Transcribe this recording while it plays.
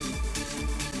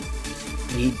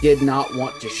he did not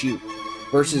want to shoot.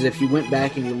 Versus if you went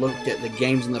back and you looked at the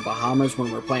games in the Bahamas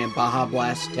when we're playing Baja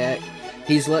Blast Tech,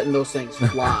 he's letting those things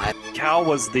fly. Cal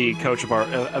was the coach of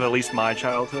at least my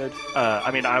childhood.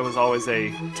 I mean, I was always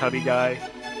a tubby guy.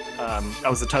 I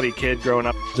was a tubby kid growing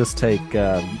up. Just take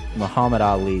Muhammad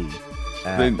Ali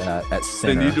Then at they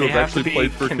center. need to They have have to actually be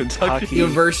played for Kentucky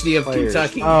University of Players.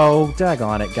 Kentucky. Oh,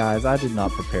 daggone it, guys. I did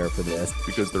not prepare for this.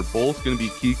 because they're both going to be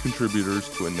key contributors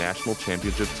to a national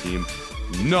championship team.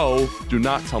 No, do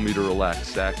not tell me to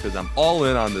relax, Zach, because I'm all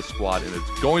in on this squad and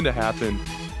it's going to happen.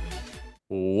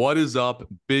 What is up,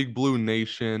 Big Blue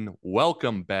Nation?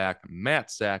 Welcome back.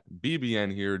 Matt, Zach,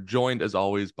 BBN here, joined as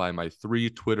always by my three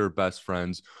Twitter best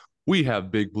friends. We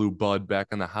have Big Blue Bud back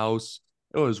in the house,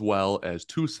 as well as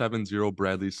 270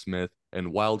 Bradley Smith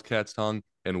and Wildcats Tongue.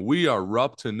 And we are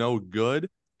up to no good.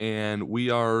 And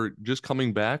we are just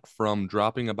coming back from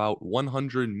dropping about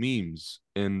 100 memes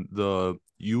in the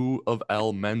U of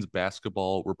L men's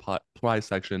basketball reply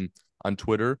section on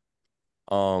Twitter.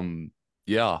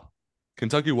 Yeah,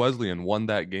 Kentucky Wesleyan won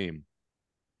that game.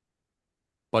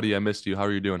 Buddy, I missed you. How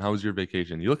are you doing? How was your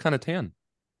vacation? You look kind of tan.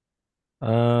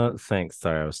 Thanks.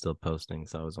 Sorry, I was still posting,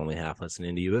 so I was only half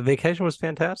listening to you. But vacation was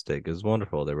fantastic. It was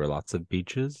wonderful. There were lots of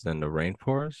beaches and a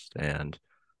rainforest and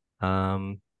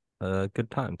good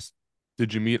times.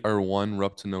 Did you meet our one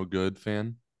Rup to No Good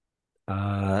fan?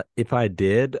 If I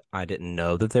did, I didn't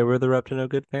know that they were the Rep to No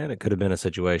Good fan. It could have been a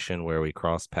situation where we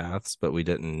crossed paths, but we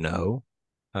didn't know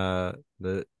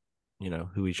the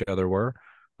who each other were.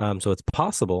 So it's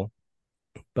possible,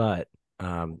 but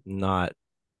not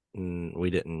we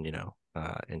didn't,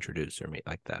 introduce or meet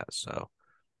like that. So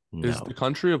Is no. the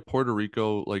country of Puerto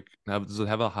Rico does it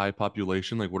have a high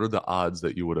population? Like, what are the odds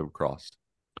that you would have crossed?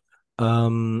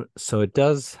 So it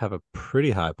does have a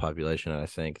pretty high population, I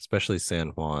think, especially San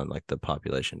Juan. Like the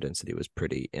population density was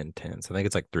pretty intense. I think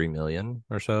it's like 3 million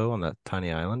or so on that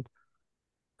tiny island.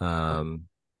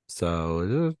 So it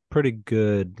was a pretty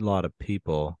good lot of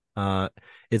people.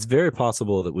 It's very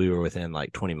possible that we were within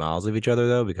like 20 miles of each other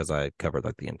though, because I covered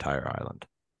like the entire island.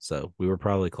 So we were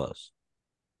probably close.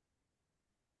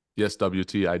 Yes,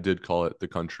 WT, I did call it the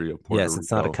country of Puerto Yes, Rico.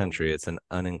 it's not a country, it's an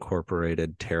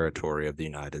unincorporated territory of the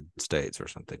United States or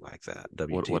something like that.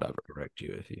 WT Whatever. will correct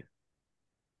you if you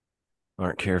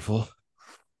aren't careful.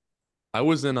 I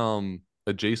was in a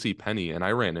JC Penney and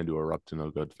I ran into a Rup to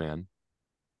No Good fan.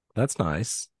 That's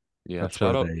nice. Yeah, That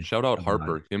shows shout out a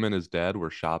Harper. vibe. Him and his dad were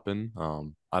shopping.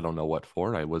 I don't know what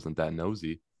for. I wasn't that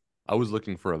nosy. I was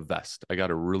looking for a vest. I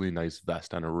got a really nice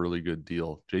vest on a really good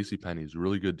deal. JC Penney's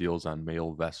really good deals on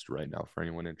male vest right now for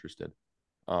anyone interested.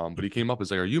 But he came up and was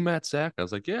like, "Are you Matt Sack?" I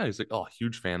was like, "Yeah." He's like, "Oh,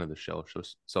 huge fan of the show."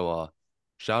 So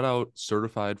shout out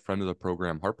certified friend of the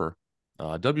program, Harper.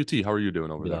 WT, how are you doing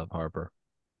over We there? love Harper.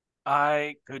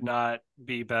 I could not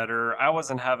be better. I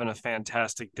wasn't having a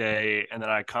fantastic day, and then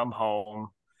I come home,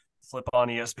 flip on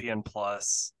ESPN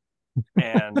Plus,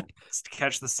 and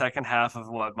catch the second half of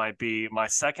what might be my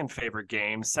second favorite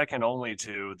game, second only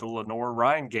to the Lenore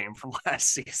Ryan game from last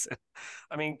season.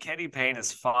 I mean, Kenny Payne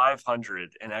is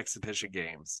 500 in exhibition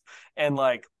games. And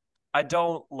like, I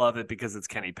don't love it because it's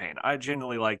Kenny Payne. I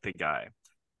genuinely like the guy.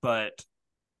 But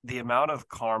the amount of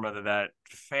karma that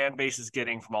fan base is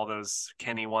getting from all those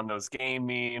Kenny won those game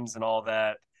memes and all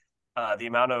that, the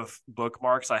amount of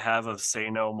bookmarks I have of Say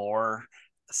No More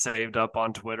saved up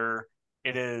on Twitter,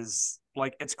 it is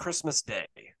like it's Christmas Day,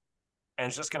 and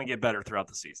it's just going to get better throughout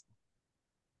the season.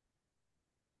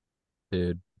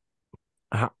 Dude,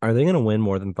 are they going to win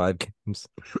more than 5 games?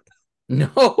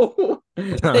 No, I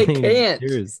they mean, can't.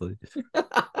 seriously.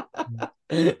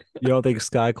 You don't think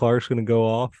Sky Clark's going to go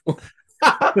off?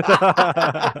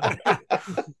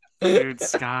 Dude,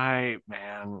 Sky,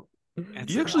 man,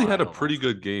 it's He actually had a wild. pretty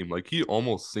good game. Like he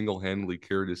almost single-handedly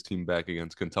carried his team back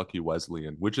against Kentucky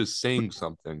Wesleyan, which is saying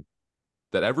something.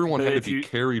 That everyone But had to if be you,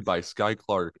 carried by Sky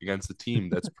Clark against a team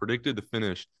that's predicted to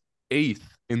finish eighth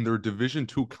in their Division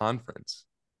II conference.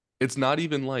 It's not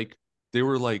even like they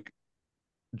were like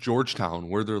Georgetown,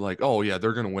 where they're like, oh yeah,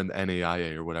 they're gonna win the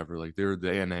NAIA or whatever. Like they're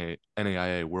the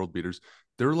NAIA world beaters.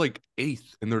 They're like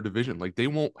eighth in their division. Like they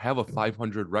won't have a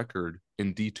 500 record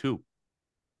in D2.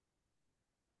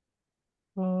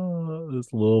 Oh,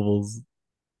 this Louisville's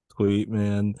tweet,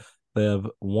 man. They have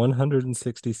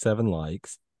 167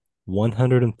 likes,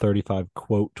 135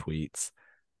 quote tweets,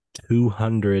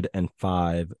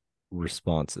 205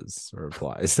 responses or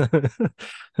replies.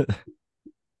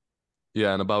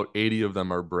 Yeah, and about 80 of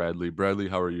them are Bradley. Bradley,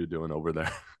 how are you doing over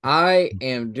there? I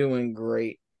am doing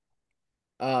great.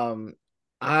 Um,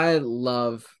 I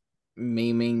love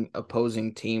memeing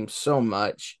opposing teams so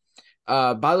much.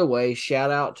 By the way,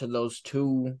 shout out to those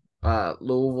two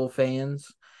Louisville fans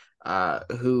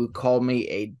who called me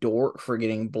a dork for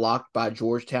getting blocked by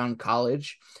Georgetown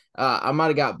College. I might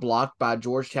have got blocked by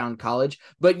Georgetown College,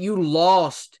 but you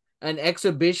lost an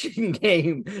exhibition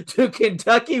game to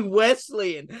Kentucky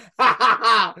Wesleyan.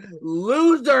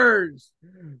 Losers!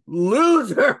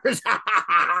 Losers!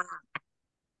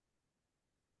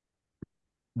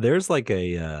 There's like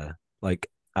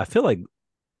I feel like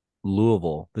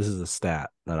Louisville, this is a stat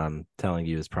that I'm telling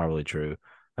you is probably true.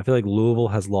 I feel like Louisville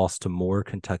has lost to more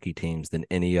Kentucky teams than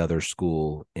any other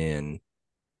school in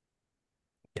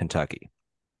Kentucky,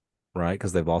 right?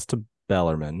 Because they've lost to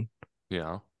Bellarmine.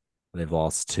 Yeah. They've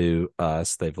lost to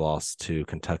us. They've lost to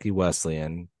Kentucky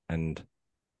Wesleyan. And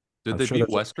Did I'm they sure beat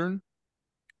Western?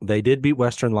 they did beat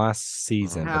Western last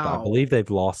season, but I Ow. believe they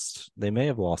may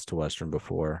have lost to Western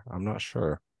before. I'm not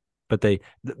sure. But they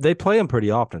play them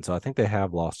pretty often, so I think they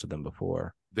have lost to them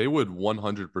before. They would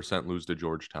 100% lose to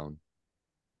Georgetown.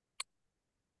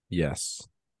 Yes.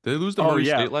 Did they lose to Murray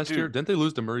State last year? Didn't they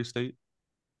lose to Murray State?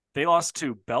 They lost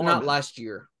to Bellarmine. Not last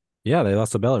year. Yeah, they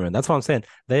lost to Bellarmine. That's what I'm saying.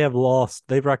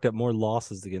 They've racked up more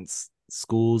losses against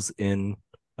schools in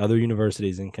other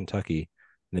universities in Kentucky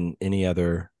than any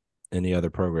other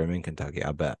program in Kentucky.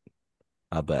 I bet.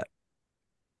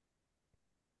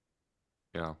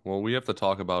 Yeah, well, we have to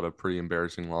talk about a pretty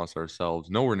embarrassing loss ourselves.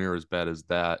 Nowhere near as bad as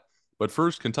that. But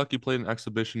first, Kentucky played an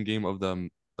exhibition game of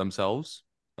themselves.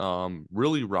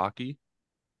 Really rocky.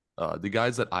 The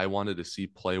guys that I wanted to see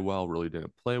play well really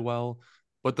didn't play well.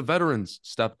 But the veterans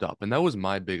stepped up. And that was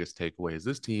my biggest takeaway is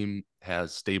this team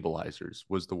has stabilizers,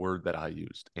 was the word that I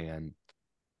used. And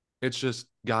it's just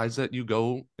guys that you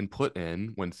go and put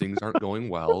in when things aren't going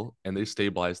well, and they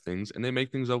stabilize things and they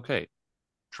make things okay.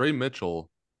 Trey Mitchell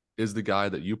is the guy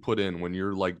that you put in when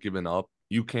you're like giving up.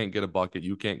 You can't get a bucket.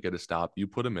 You can't get a stop. You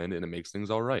put him in and it makes things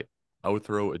all right. I would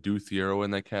throw Adu Thiero in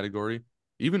that category.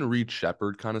 Even Reed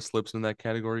Shepard kind of slips in that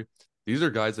category. These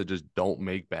are guys that just don't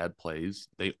make bad plays.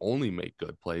 They only make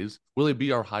good plays. Will they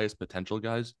be our highest potential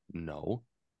guys? No.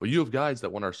 But you have guys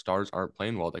that when our stars aren't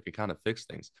playing well, that can kind of fix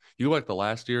things. You go back to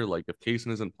last year, like if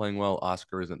Kaysen isn't playing well,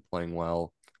 Oscar isn't playing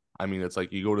well. I mean, it's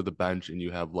like you go to the bench and you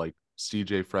have like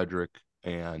CJ Frederick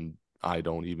and I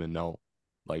don't even know,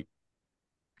 like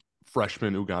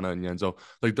freshman Ugana and Yenzo.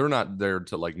 Like they're not there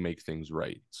to like make things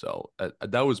right. So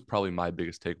that was probably my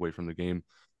biggest takeaway from the game.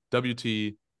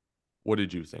 WT, what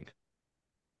did you think?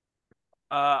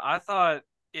 I thought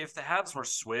if the Habs were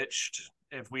switched,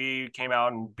 if we came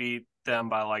out and beat them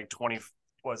by like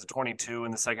 22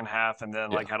 in the second half, and then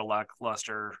like had a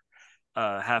lackluster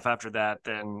half after that,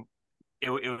 then it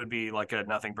would be like a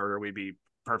nothing burger. We'd be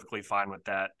perfectly fine with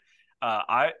that.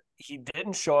 He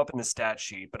didn't show up in the stat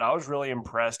sheet, but I was really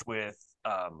impressed with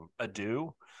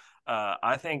Adu.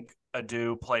 I think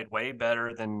Adu played way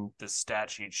better than the stat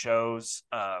sheet shows.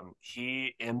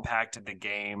 He impacted the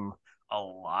game a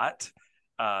lot.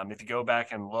 If you go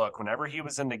back and look, whenever he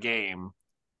was in the game,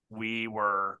 we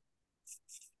were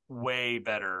way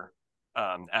better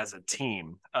as a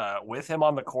team. With him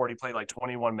on the court, he played like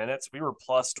 21 minutes. We were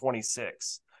plus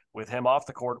 26. With him off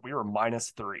the court, we were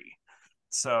minus 3.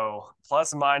 So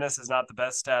plus and minus is not the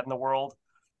best stat in the world,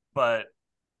 but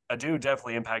Adu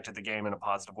definitely impacted the game in a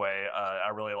positive way. I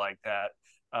really like that.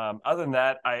 Other than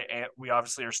that, we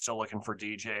obviously are still looking for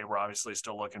DJ. We're obviously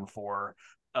still looking for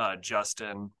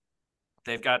Justin.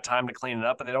 They've got time to clean it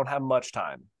up, but they don't have much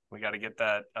time. We got to get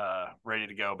that ready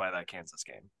to go by that Kansas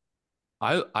game.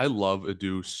 I love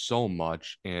Adu so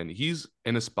much, and he's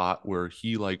in a spot where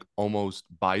he like almost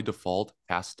by default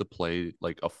has to play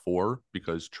like a 4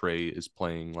 because Trey is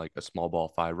playing like a small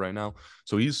ball 5 right now.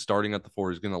 So he's starting at the 4.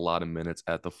 He's getting a lot of minutes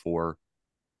at the 4.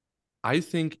 I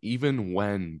think even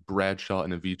when Bradshaw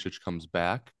and Avicic comes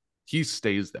back, he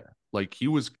stays there. Like he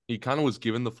kind of was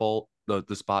given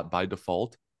the spot by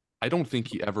default. I don't think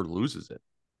he ever loses it.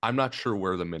 I'm not sure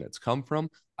where the minutes come from.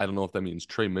 I don't know if that means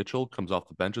Trey Mitchell comes off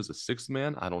the bench as a 6th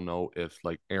man. I don't know if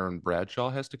like Aaron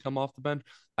Bradshaw has to come off the bench.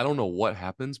 I don't know what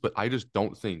happens, but I just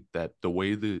don't think that the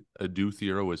way the Adu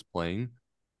Thiero is playing,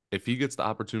 if he gets the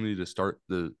opportunity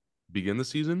to begin the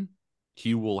season,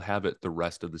 he will have it the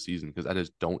rest of the season because I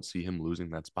just don't see him losing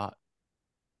that spot.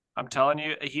 I'm telling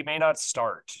you, he may not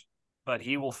start, but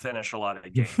he will finish a lot of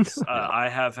the games. I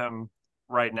have him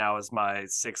right now as my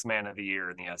 6th man of the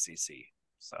year in the SEC.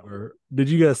 So, did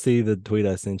you guys see the tweet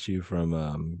I sent you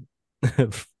from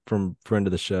from friend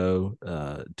of the show,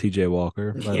 TJ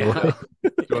Walker? By the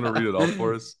way? You want to read it off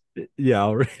for us? Yeah,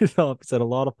 I'll read it off. It said a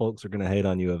lot of folks are going to hate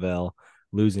on U of L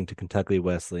losing to Kentucky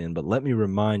Wesleyan, but let me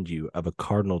remind you of a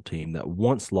Cardinal team that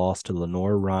once lost to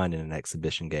Lenore Ryan in an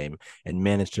exhibition game and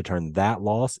managed to turn that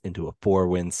loss into a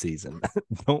 4-win season.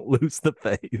 Don't lose the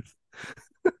faith.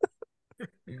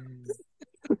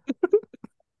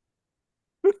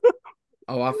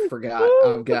 Oh, I forgot.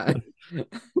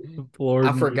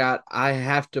 I forgot. I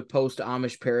have to post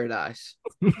Amish Paradise.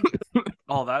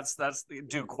 Oh, that's the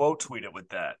dude. Quote tweet it with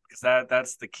that because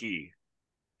that's the key.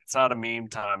 It's not a meme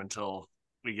time until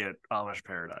we get Amish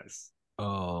Paradise.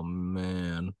 Oh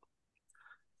man,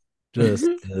 just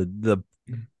the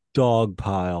dog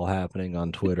pile happening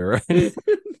on Twitter. It's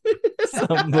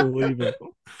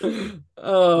unbelievable.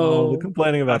 The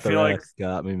complaining about the refs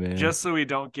got me, man. Just so we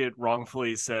don't get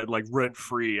wrongfully said like rent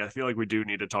free, I feel like we do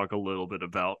need to talk a little bit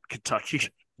about Kentucky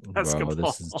basketball. Bro,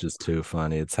 this is just too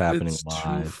funny. It's happening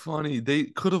live. Too funny. They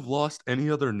could have lost any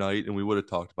other night, and we would have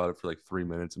talked about it for like 3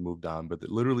 minutes and moved on. But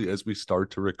literally, as we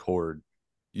start to record,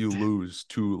 you lose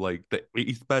to like the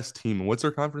 8th best team. And what's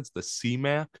their conference? The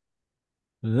CMAC?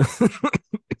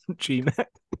 GMAC?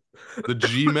 The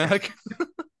GMAC?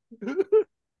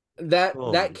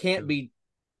 That can't be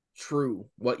true.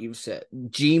 What you've said,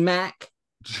 GMAC.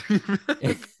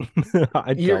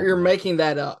 You're making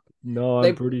that up. No,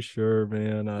 I'm pretty sure,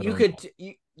 man.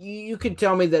 You could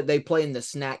tell me that they play in the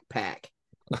snack pack,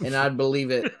 and I'd believe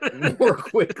it more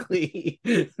quickly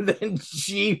than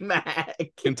GMAC.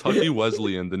 Kentucky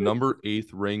Wesleyan, the number 8th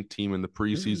ranked team in the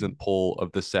preseason poll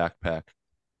of the Sack Pack.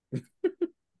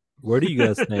 Where do you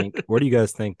guys think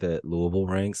that Louisville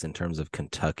ranks in terms of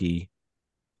Kentucky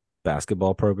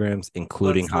basketball programs,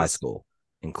 including high school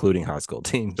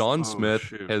teams? Don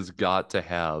Smith has got to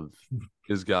have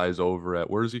his guys over at,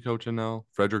 where is he coaching now?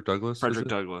 Frederick Douglass.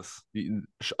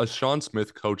 A Sean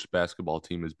Smith coached basketball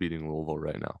team is beating Louisville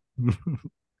right now.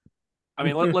 I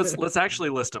mean, let's actually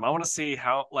list them. I want to see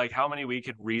how many we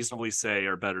could reasonably say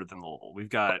are better than Louisville. We've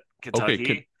got Kentucky.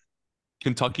 Okay,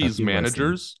 Kentucky's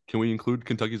managers. Can we include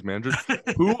Kentucky's managers?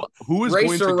 Who is Ray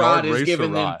going to guard Ray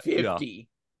giving Surratt? them 50.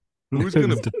 Yeah. Who's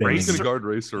going to guard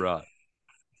Ray Surratt?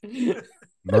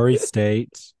 Murray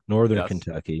State, Northern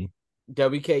Kentucky.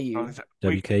 WKU.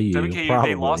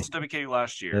 They lost to WKU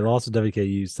last year. They lost to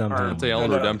WKU sometime. Dante Allen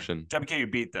Redemption.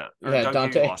 WKU beat them. Yeah,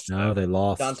 Dante. No, they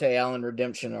lost. Dante Allen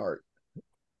Redemption art.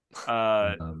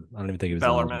 I don't even think it was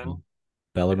Bellarmine.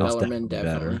 Bellarmine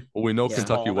definitely. Well, we know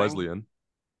Kentucky Wesleyan.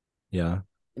 Yeah.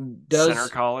 Center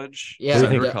College. Yeah.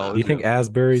 Do you think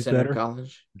Asbury's Center better?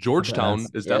 College. Georgetown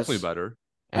is definitely better.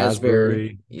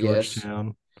 Asbury,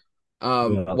 Georgetown.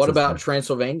 What about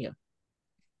Transylvania?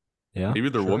 Yeah. Maybe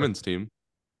their women's team.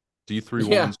 D3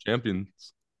 women's champions.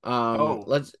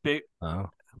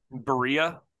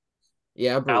 Berea.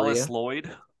 Yeah, Berea. Alice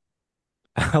Lloyd.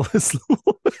 Alice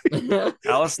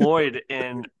Lloyd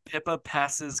in Pippa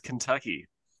Passes, Kentucky.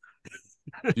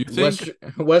 Do you think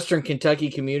Western Kentucky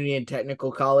Community and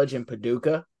Technical College in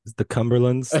Paducah? Is the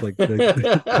Cumberlands, like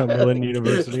the Cumberland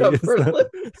University?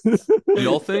 Do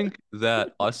y'all think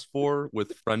that us four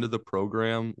with friend of the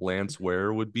program Lance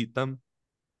Ware would beat them?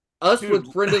 Us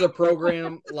with friend of the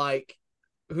program, like,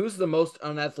 who's the most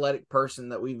unathletic person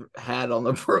that we've had on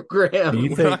the program?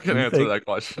 We're not going to answer that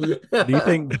question. Do you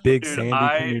think Big Sandy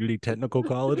Community Technical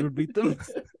College would beat them?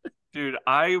 Dude,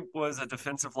 I was a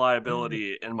defensive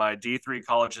liability in my D3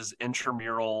 college's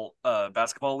intramural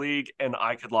basketball league, and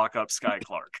I could lock up Sky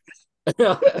Clark.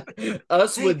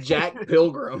 Us with Jack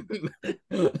Pilgrim.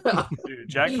 Dude,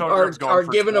 Jack Pilgrim's going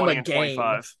for giving him a game.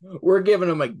 25. We're giving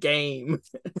him a game.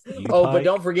 But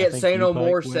don't forget, St.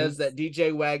 O'More says that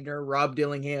DJ Wagner, Rob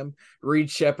Dillingham, Reed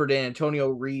Shepard, and Antonio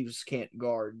Reeves can't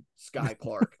guard Sky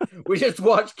Clark. We just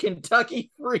watched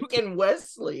Kentucky freaking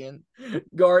Wesleyan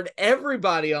guard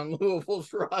everybody on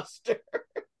Louisville's roster.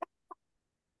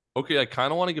 Okay, I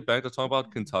kind of want to get back to talk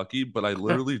about Kentucky, but I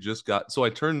literally just I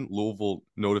turned Louisville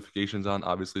notifications on,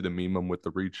 obviously, to meme them with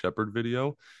the Reed Shepard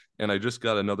video, and I just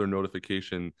got another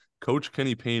notification. Coach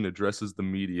Kenny Payne addresses the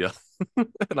media,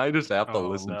 and I just have to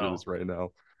listen to this right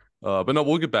now. But no,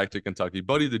 we'll get back to Kentucky.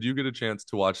 Buddy, did you get a chance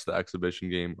to watch the exhibition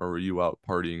game, or were you out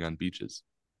partying on beaches?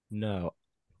 No.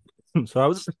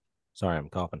 So sorry, I'm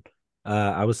coughing.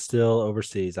 I was still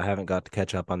overseas. I haven't got to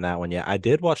catch up on that one yet. I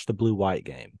did watch the blue-white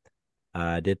game.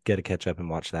 I did get to catch up and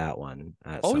watch that one.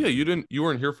 Yeah, you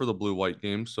weren't here for the blue-white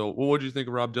game. So, what did you think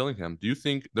of Rob Dillingham? Do you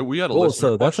think that we had a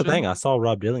so that's the thing. I saw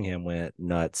Rob Dillingham went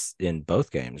nuts in both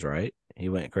games, right? He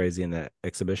went crazy in that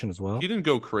exhibition as well. He didn't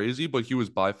go crazy, but he was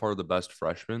by far the best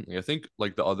freshman. I think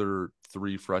like the other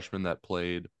three freshmen that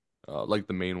played, like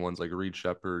the main ones, like Reed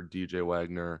Shepard, DJ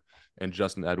Wagner, and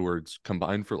Justin Edwards,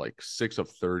 combined for like 6 of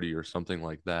 30 or something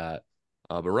like that.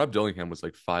 But Rob Dillingham was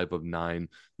like 5 of 9.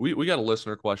 We got a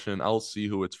listener question. I'll see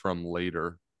who it's from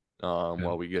later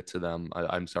while we get to them.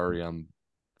 I'm sorry I'm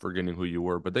forgetting who you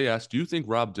were. But they asked, do you think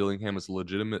Rob Dillingham is a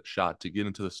legitimate shot to get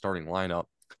into the starting lineup?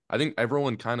 I think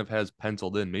everyone kind of has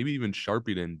penciled in, maybe even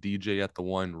sharpied in DJ at the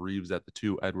 1, Reeves at the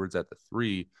 2, Edwards at the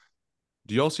 3.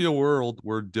 Do y'all see a world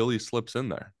where Dilly slips in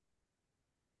there?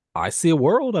 I see a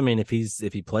world. I mean, if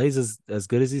he plays as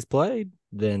good as he's played,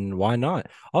 then why not?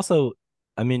 Also,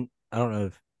 I mean, I don't know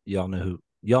if y'all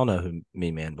know who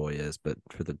Me Man Boy is, but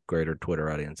for the greater Twitter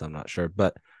audience, I'm not sure.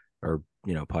 But or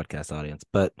podcast audience,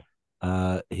 but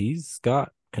he's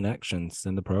got connections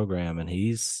in the program, and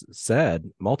he's said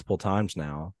multiple times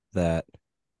now that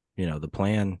the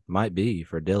plan might be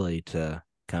for Dilly to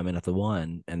come in at the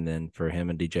one, and then for him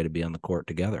and DJ to be on the court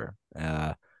together.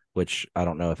 Which I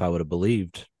don't know if I would have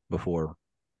believed before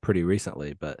pretty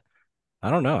recently, but I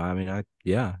don't know. I mean,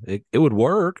 it would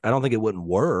work. I don't think it wouldn't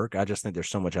work. I just think there's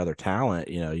so much other talent.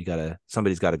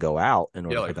 Somebody's got to go out in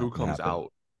order Yeah, for like that who to comes happen.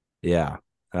 out? Yeah,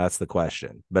 that's the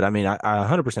question. But I mean, I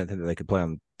 100% think that they could play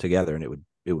them together and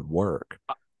it would work.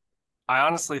 I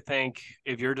honestly think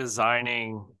if you're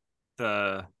designing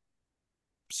the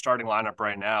starting lineup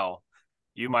right now,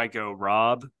 you might go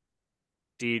Rob,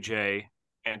 DJ,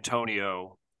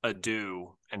 Antonio,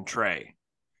 Adu, and Trey.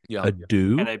 Yeah. A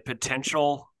do? And a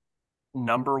potential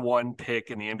number one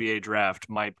pick in the NBA draft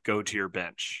might go to your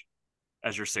bench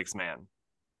as your sixth man.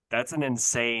 That's an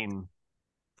insane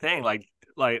thing. Like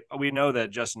we know that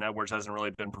Justin Edwards hasn't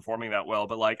really been performing that well,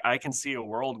 but like I can see a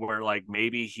world where like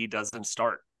maybe he doesn't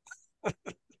start,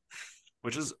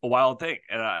 which is a wild thing.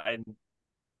 And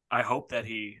I hope that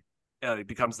he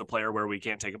becomes the player where we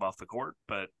can't take him off the court.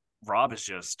 But Rob is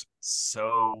just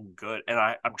so good, and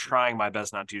I'm trying my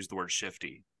best not to use the word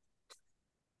shifty,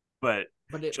 but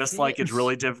it just fits. like it's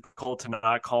really difficult to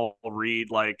not call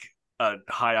Reed like a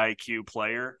high IQ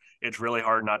player, it's really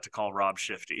hard not to call Rob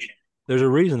shifty. There's a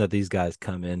reason that these guys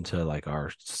come into like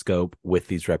our scope with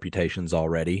these reputations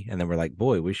already, and then we're like,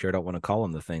 boy, we sure don't want to call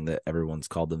them the thing that everyone's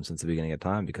called them since the beginning of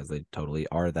time, because they totally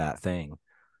are that thing.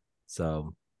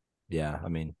 So yeah, I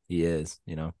mean, he is.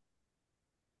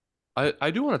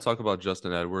 I do want to talk about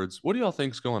Justin Edwards. What do y'all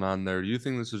think's going on there? Do you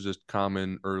think this is just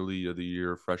common early of the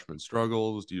year freshman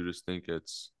struggles? Do you just think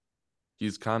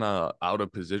he's kind of out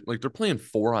of position? Like they're playing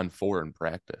 4-on-4 in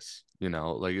practice,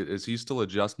 like is he still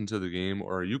adjusting to the game,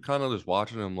 or are you kind of just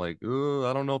watching him like,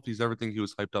 I don't know if he's everything he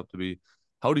was hyped up to be?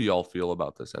 How do y'all feel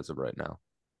about this as of right now?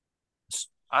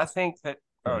 I think that.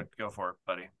 Oh, go for it,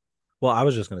 buddy. Well, I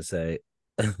was just gonna say,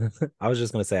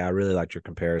 I really liked your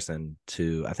comparison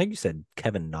to, I think you said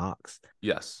Kevin Knox.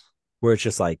 Yes. Where it's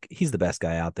just like he's the best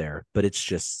guy out there, but it's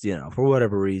just, for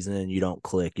whatever reason, you don't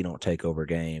click, you don't take over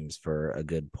games for a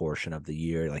good portion of the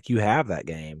year. Like you have that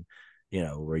game,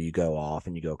 where you go off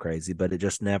and you go crazy, but it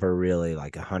just never really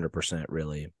like 100%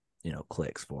 really,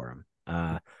 clicks for him.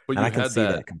 But and you I can had see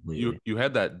that, that completely. you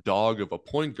had that dog of a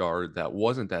point guard that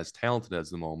wasn't as talented as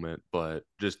the moment, but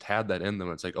just had that in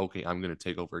them. It's like, okay, I'm going to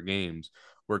take over games.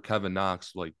 Where Kevin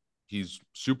Knox, like he's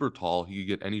super tall, he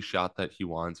could get any shot that he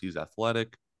wants. He's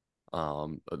athletic,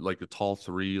 like a tall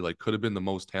three, like could have been the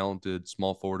most talented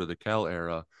small forward of the Cal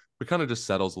era, but kind of just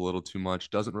settles a little too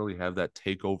much. Doesn't really have that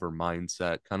takeover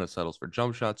mindset. Kind of settles for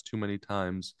jump shots too many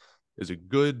times. Is a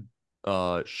good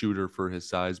shooter for his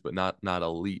size, but not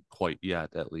elite quite yet,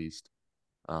 at least.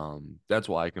 That's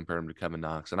why I compare him to Kevin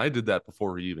Knox, and I did that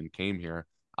before he even came here.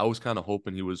 I was kind of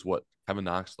hoping he was what Kevin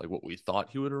Knox, like what we thought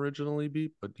he would originally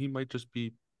be, but he might just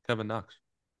be Kevin Knox.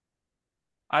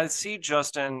 I see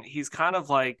Justin. He's kind of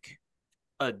like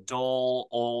a dull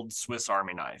old Swiss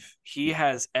Army knife. He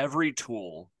has every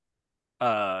tool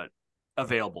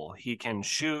available. He can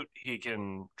shoot, he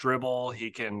can dribble,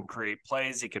 he can create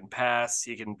plays, he can pass,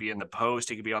 he can be in the post,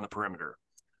 he can be on the perimeter.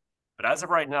 But as of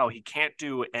right now, he can't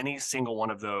do any single one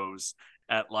of those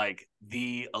at like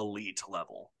the elite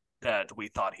level that we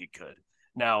thought he could.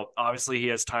 Now, obviously, he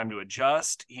has time to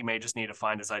adjust. He may just need to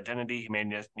find his identity. He may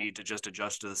need to just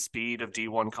adjust to the speed of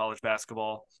D1 college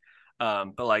basketball.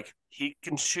 But like he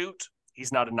can shoot.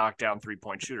 He's not a knockdown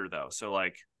 3-point shooter though. So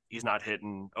like he's not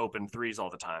hitting open threes all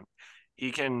the time.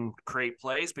 He can create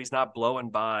plays, but he's not blowing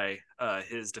by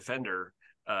his defender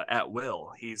at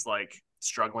will. He's like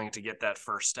struggling to get that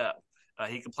first step.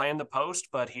 He can play in the post,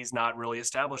 but he's not really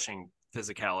establishing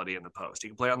physicality in the post. He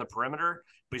can play on the perimeter,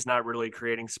 but he's not really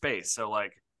creating space. So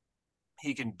like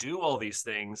he can do all these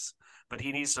things, but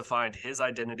he needs to find his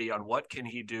identity on what can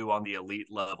he do on the elite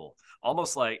level.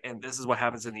 Almost like, and this is what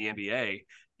happens in the NBA,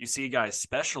 you see guys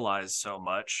specialize so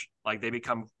much, like they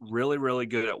become really, really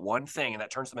good at one thing, and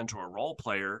that turns them into a role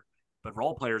player. But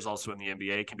role players also in the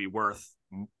NBA can be worth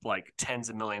like tens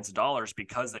of millions of dollars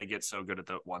because they get so good at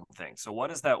the one thing. So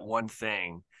what is that one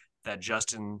thing that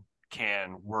Justin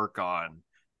can work on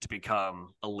to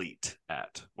become elite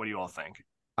at? What do you all think?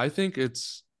 I think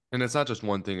and it's not just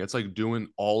one thing. It's like doing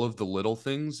all of the little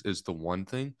things is the one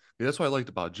thing. That's what I liked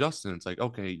about Justin. It's like,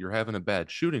 okay, you're having a bad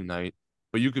shooting night.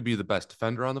 but you could be the best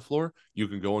defender on the floor. You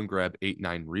can go and grab 8,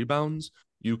 9 rebounds.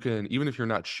 You can, even if you're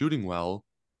not shooting well,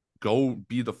 go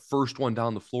be the first one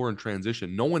down the floor in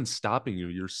transition. No one's stopping you.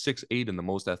 You're 6'8" and the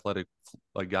most athletic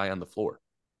guy on the floor.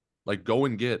 Like, go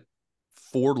and get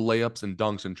 4 layups and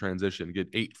dunks in transition. Get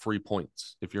 8 free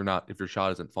points if your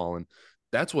shot isn't falling.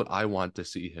 That's what I want to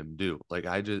see him do. Like,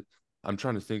 I'm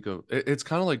trying to think of. It's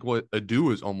kind of like what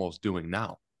Adu is almost doing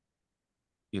now.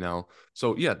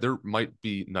 So yeah, there might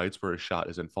be nights where his shot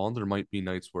isn't falling. There might be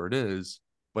nights where it is,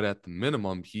 but at the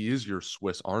minimum, he is your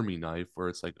Swiss Army knife where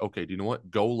it's like, okay, do you know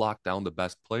what? Go lock down the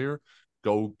best player,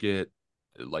 go get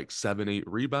like 7, 8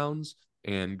 rebounds,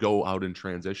 and go out in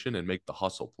transition and make the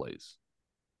hustle plays.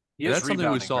 He And is that's something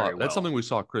we rebounding saw. very well. That's something we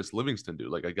saw Chris Livingston do,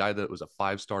 like a guy that was a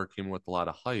 5-star, came with a lot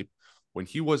of hype. When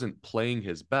he wasn't playing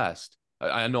his best,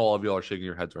 I know all of y'all are shaking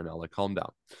your heads right now, like calm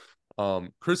down.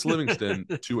 Chris Livingston,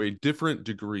 to a different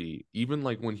degree, even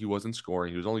like when he wasn't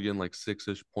scoring, he was only getting like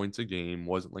 6-ish points a game,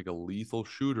 wasn't like a lethal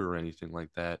shooter or anything like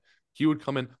that. He would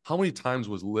come in. How many times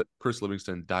was Chris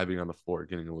Livingston diving on the floor,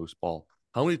 getting a loose ball?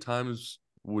 How many times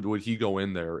would he go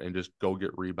in there and just go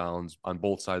get rebounds on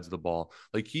both sides of the ball?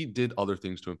 Like, he did other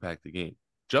things to impact the game.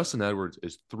 Justin Edwards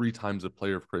is 3 times the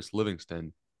player of Chris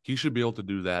Livingston. He should be able to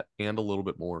do that and a little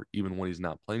bit more, even when he's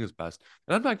not playing his best.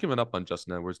 And I'm not giving up on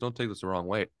Justin Edwards. Don't take this the wrong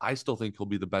way. I still think he'll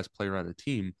be the best player on the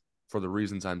team for the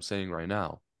reasons I'm saying right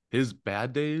now. His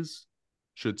bad days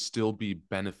should still be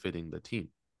benefiting the team.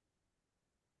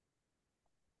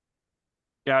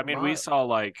 Yeah, I mean, we saw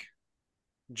like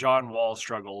John Wall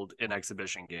struggled in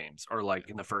exhibition games or like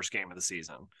in the first game of the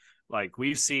season. Like,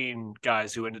 we've seen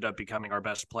guys who ended up becoming our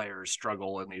best players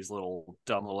struggle in these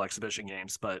dumb little exhibition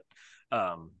games, but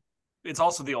it's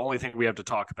also the only thing we have to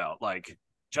talk about. Like,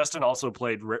 Justin also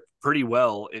played pretty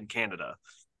well in Canada.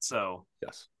 So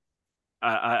yes,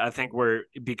 I think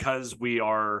because we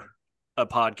are a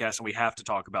podcast and we have to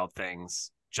talk about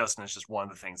things, Justin is just one of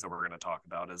the things that we're going to talk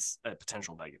about as a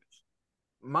potential negative.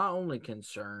 My only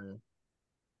concern,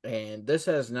 and this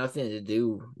has nothing to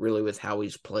do really with how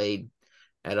he's played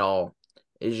at all,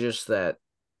 is just that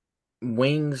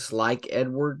wings like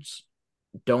Edwards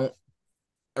don't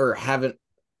or haven't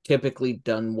typically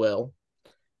done well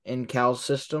in Cal's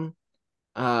system.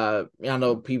 I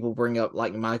know people bring up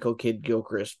like Michael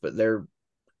Kidd-Gilchrist, but they're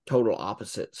total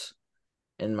opposites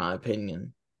in my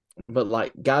opinion. But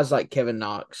like guys like Kevin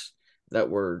Knox that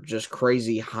were just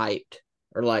crazy hyped,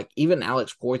 or like even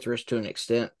Alex Poythress to an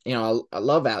extent. I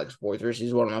love Alex Poythress.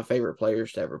 He's one of my favorite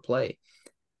players to ever play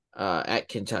at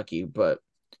Kentucky. But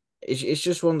it's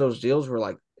just one of those deals where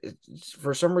like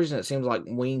for some reason it seems like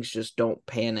wings just don't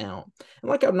pan out. And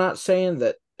like, I'm not saying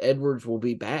that Edwards will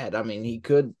be bad. I mean, he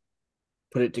could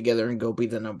put it together and go be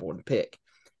the number 1 pick.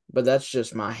 But that's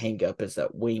just my hang up, is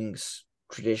that wings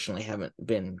traditionally haven't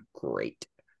been great.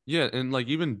 Yeah, and like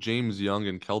even James Young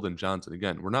and Keldon Johnson,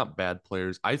 again, we're not bad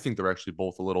players. I think they're actually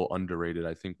both a little underrated.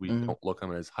 I think we don't look on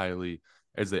them as highly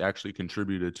as they actually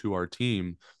contributed to our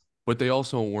team, but they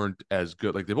also weren't as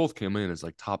good. Like, they both came in as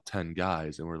like top 10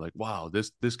 guys, and we're like, wow,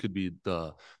 this could be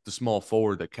the small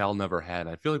forward that Cal never had. And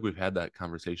I feel like we've had that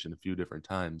conversation a few different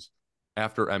times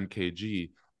after MKG.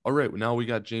 All right, now we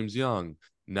got James Young.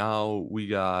 Now we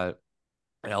got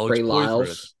Alex Trey Poythress.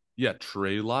 Lyles. Yeah,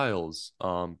 Trey Lyles,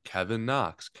 Kevin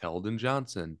Knox, Keldon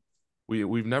Johnson.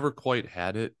 We've never quite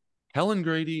had it. Kellen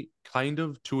Grady, kind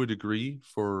of to a degree,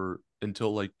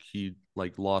 until like he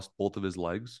like lost both of his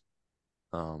legs.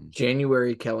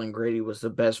 January Kellen Grady was the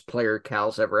best player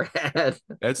Cal's ever had.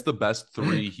 That's the best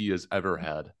 3 he has ever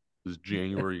had. Is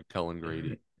January Kellen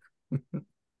Grady.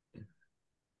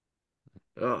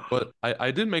 But I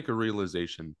did make a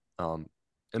realization, and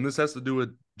this has to do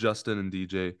with Justin and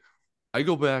DJ. I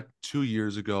go back 2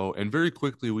 years ago, and very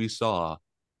quickly we saw,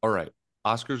 all right,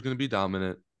 Oscar's going to be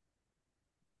dominant.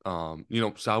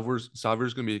 Salver's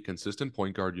going to be a consistent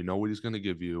point guard. You know what he's going to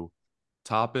give you.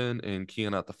 Toppin and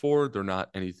Keon at the 4, they're not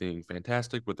anything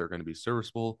fantastic, but they're going to be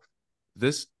serviceable.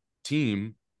 This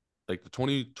team, like the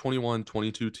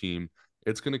 2021-22 team,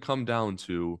 it's going to come down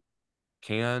to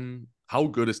how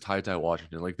good is Ty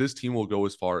Washington? Like, this team will go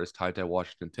as far as Ty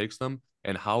Washington takes them.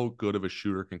 And how good of a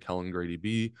shooter can Kellen Grady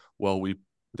be? Well, when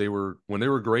they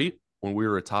were great, when we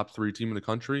were a top 3 team in the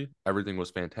country, everything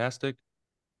was fantastic.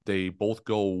 They both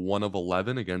go 1 of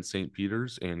 11 against St.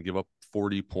 Peter's and give up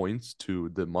 40 points to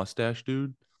the mustache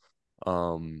dude.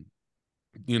 The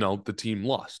team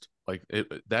lost. Like,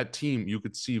 that team, you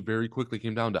could see very quickly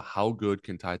came down to how good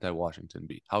can Ty Washington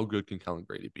be? How good can Kellen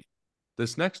Grady be?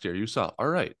 This next year, you saw, all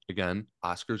right, again,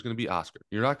 Oscar's going to be Oscar.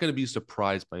 You're not going to be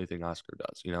surprised by anything Oscar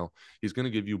does. He's going to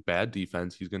give you bad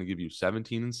defense. He's going to give you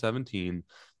 17 and 17,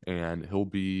 and he'll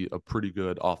be a pretty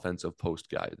good offensive post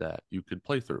guy that you could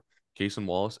play through. Cason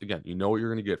Wallace, again, you know what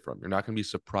you're going to get from him. You're not going to be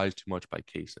surprised too much by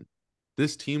Cason.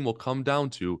 This team will come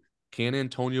down to, can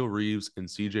Antonio Reeves and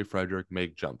CJ Frederick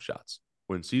make jump shots?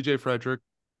 When CJ Frederick,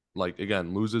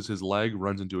 again, loses his leg,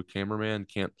 runs into a cameraman,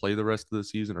 can't play the rest of the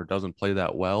season or doesn't play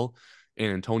that well,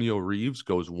 and Antonio Reeves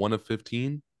goes 1 of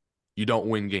 15, you don't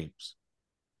win games.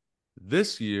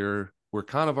 This year, we're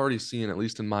kind of already seeing, at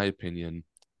least in my opinion,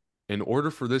 in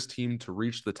order for this team to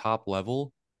reach the top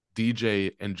level,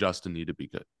 DJ and Justin need to be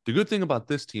good. The good thing about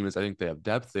this team is I think they have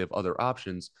depth, they have other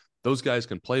options. Those guys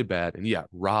can play bad, and yeah,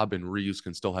 Rob and Reeves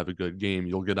can still have a good game.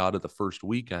 You'll get out of the first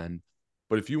weekend.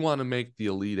 But if you want to make the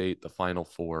Elite Eight, the Final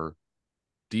Four,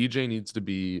 DJ needs to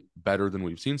be better than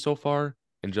we've seen so far,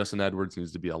 and Justin Edwards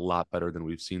needs to be a lot better than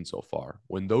we've seen so far.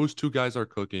 When those two guys are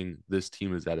cooking, this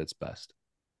team is at its best.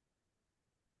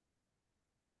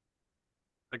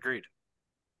 Agreed.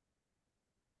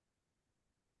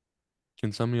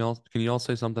 Can you all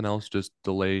say something else? Just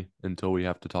delay until we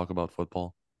have to talk about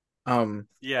football.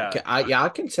 Yeah. I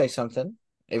can say something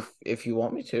if you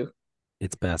want me to.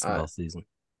 It's basketball season.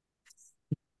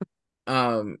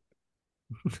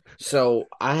 So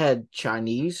I had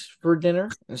Chinese for dinner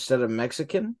instead of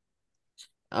Mexican.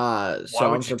 Why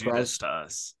So would I'm you do this surprised. to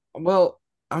us? Well,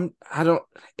 I don't.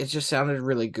 It just sounded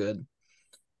really good.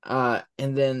 And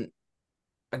then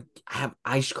I have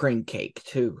ice cream cake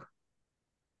too.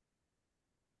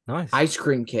 Nice. Ice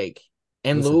cream cake,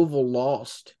 and Listen. Louisville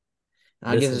lost.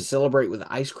 And I get to Listen. celebrate with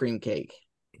ice cream cake.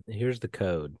 Here's the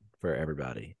code for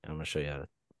everybody. I'm going to show you how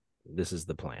this is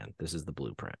the plan. This is the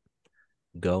blueprint.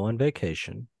 Go on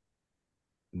vacation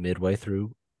midway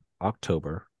through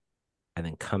October and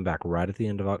then come back right at the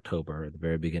end of October, at the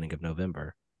very beginning of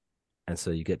November. And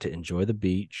so you get to enjoy the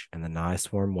beach and the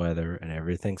nice warm weather and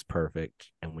everything's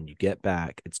perfect. And when you get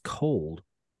back, it's cold,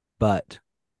 but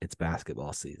it's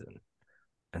basketball season.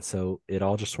 And so it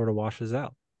all just sort of washes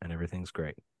out and everything's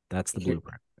great. That's the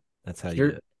blueprint. That's how you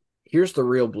do it. Here's the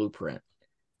real blueprint.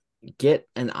 Get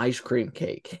an ice cream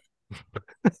cake.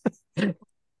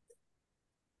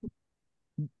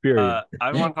 Period.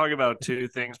 I want to talk about two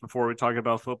things before we talk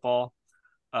about football.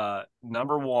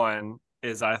 Number one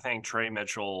is I think Trey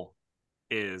Mitchell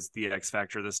is the X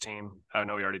factor of this team. I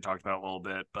know we already talked about it a little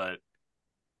bit, but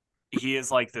he is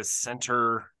like the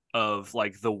center of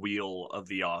like the wheel of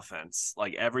the offense.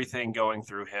 Like everything going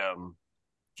through him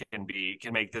can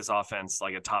make this offense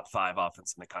like a top 5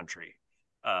 offense in the country.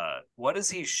 What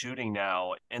is he shooting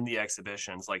now in the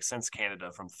exhibitions, like since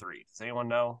Canada, from 3? Does anyone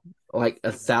know? Like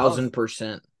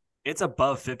 1,000%. It's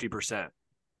above 50%.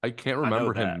 I can't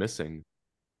remember him missing.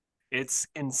 It's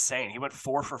insane. He went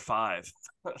 4 for 5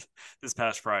 this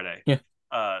past Friday.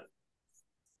 Yeah.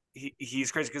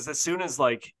 He's crazy because as soon as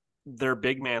like their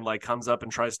big man like comes up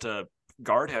and tries to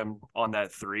guard him on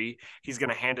that 3, he's going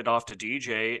to hand it off to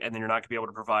DJ, and then you're not going to be able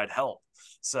to provide help.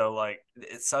 So like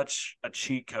it's such a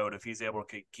cheat code if he's able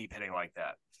to keep hitting like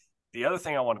that. The other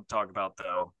thing I want to talk about,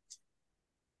 though,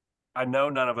 I know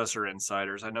none of us are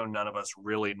insiders. I know none of us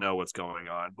really know what's going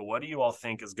on, but what do you all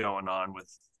think is going on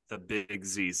with the Big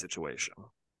Z situation?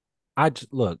 I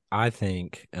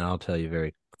think, and I'll tell you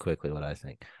very quickly what I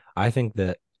think. I think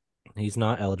that he's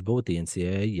not eligible with the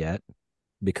NCAA yet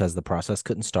because the process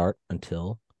couldn't start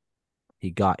until he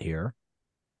got here.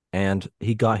 And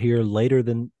he got here later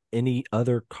than any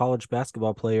other college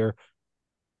basketball player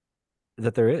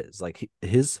that there is. Like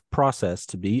his process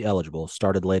to be eligible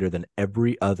started later than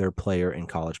every other player in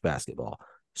college basketball.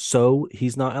 So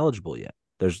he's not eligible yet.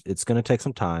 It's going to take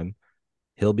some time.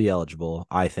 He'll be eligible.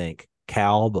 I think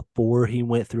Cal, before he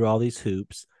went through all these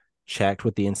hoops, checked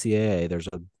with the NCAA. There's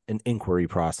an inquiry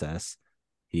process.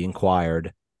 He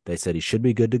inquired. They said he should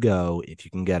be good to go if you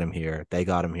can get him here. They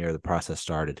got him here. The process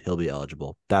started. He'll be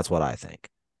eligible. That's what I think.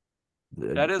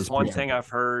 That is one thing I've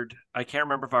heard. I can't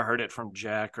remember if I heard it from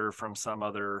Jack or from some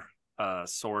other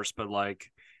source, but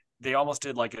like they almost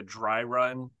did like a dry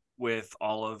run with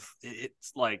all of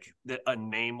it's like a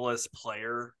nameless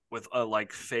player with a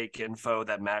like fake info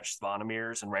that matched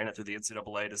Zvonimir's and ran it through the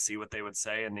NCAA to see what they would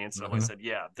say. And the NCAA said,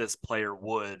 yeah, this player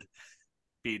would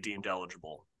be deemed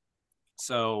eligible.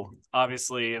 So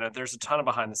obviously, there's a ton of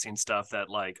behind the scenes stuff that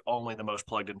like only the most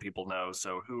plugged in people know.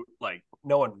 So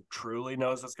no one truly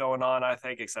knows what's going on, I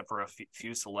think, except for a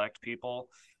few select people.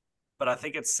 But I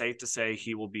think it's safe to say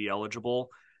he will be eligible.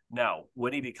 Now,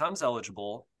 when he becomes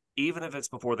eligible, even if it's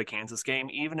before the Kansas game,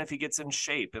 even if he gets in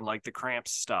shape and like the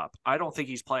cramps stop, I don't think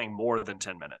he's playing more than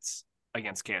 10 minutes.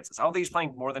 against Kansas. I don't think he's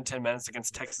playing more than 10 minutes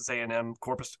against Texas A&M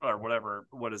Corpus or whatever.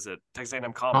 What is it? Texas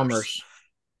A&M Commerce.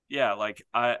 Yeah, like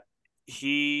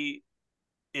he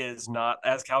is not,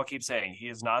 as Cal keeps saying, he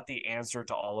is not the answer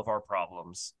to all of our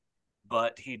problems,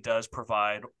 but he does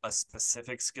provide a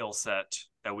specific skill set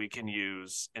that we can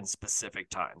use in specific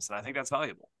times. And I think that's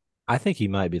valuable. I think he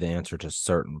might be the answer to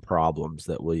certain problems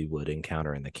that we would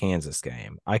encounter in the Kansas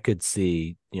game. I could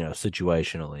see,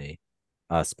 situationally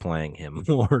us playing him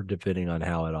more depending on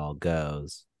how it all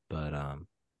goes. But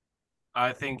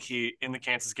I think in the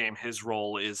Kansas game, his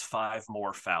role is 5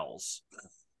 more fouls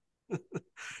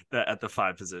that at the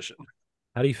 5 position.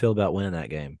 How do you feel about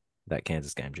winning that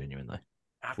Kansas game, genuinely?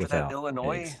 After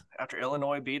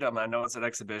Illinois beat them, I know it's an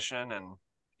exhibition and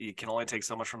you can only take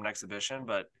so much from an exhibition,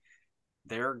 but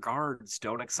their guards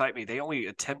don't excite me. They only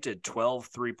attempted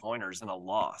 12 3-pointers in a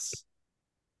loss.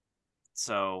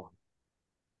 So,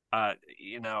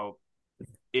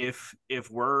 if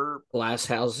we're glass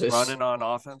houses running on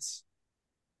offense,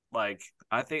 like,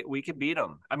 I think we could beat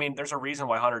them. I mean, there's a reason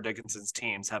why Hunter Dickinson's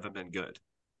teams haven't been good.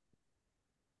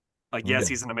 Like, yes,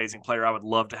 he's an amazing player. I would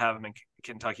love to have him in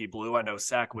Kentucky Blue. I know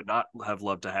Sack would not have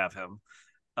loved to have him.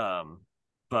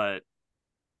 But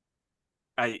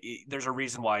there's a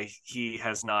reason why he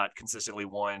has not consistently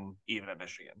won even at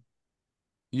Michigan.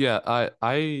 Yeah,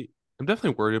 I am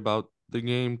definitely worried about the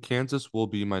game. Kansas will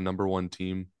be my number 1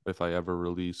 team if I ever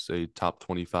release a top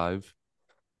 25.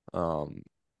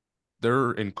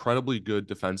 They're incredibly good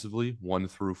defensively, 1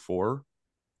 through 4,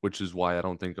 which is why I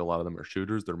don't think a lot of them are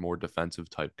shooters. They're more defensive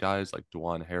type guys like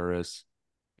Dwan Harris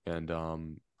and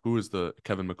who is the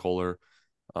Kevin McCullough,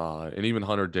 and even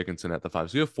Hunter Dickinson at the 5.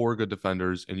 So you have 4 good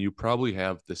defenders, and you probably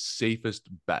have the safest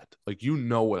bet. Like,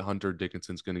 what Hunter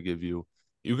Dickinson's going to give you.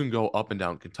 You can go up and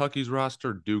down Kentucky's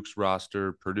roster, Duke's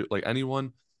roster, Purdue, like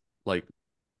anyone. Like,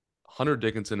 Hunter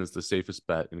Dickinson is the safest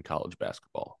bet in college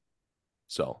basketball.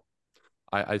 So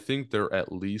I think they're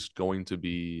at least going to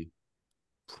be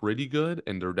pretty good,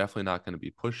 and they're definitely not going to be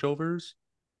pushovers.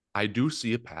 I do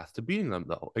see a path to beating them,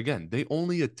 though. Again, they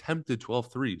only attempted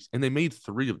 12 threes, and they made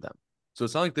 3 of them. So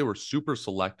it's not like they were super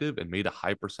selective and made a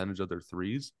high percentage of their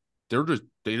threes.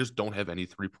 They just don't have any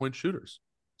 3-point shooters.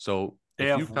 So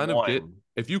if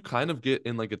you kind of get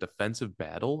in like a defensive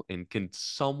battle and can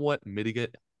somewhat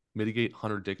mitigate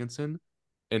Hunter Dickinson,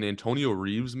 and Antonio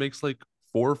Reeves makes like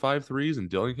 4 or 5 threes, and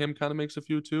Dillingham kind of makes a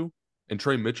few too, and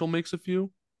Trey Mitchell makes a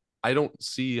few, I don't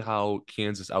see how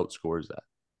Kansas outscores that.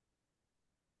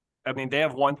 I mean, they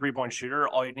have 1 3-point shooter.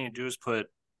 All you need to do is put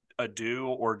Adu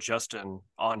or Justin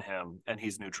on him, and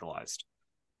he's neutralized.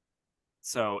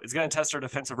 So it's going to test our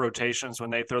defensive rotations when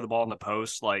they throw the ball in the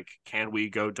post. Like, can we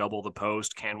go double the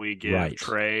post? Can we give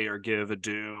Trey or give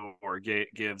Adu or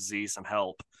give Z some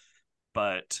help?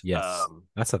 But yes,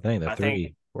 that's the thing. I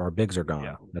think our bigs are gone.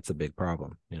 Yeah. That's a big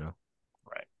problem,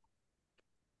 Right.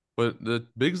 But the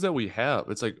bigs that we have,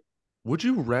 it's like, would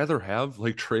you rather have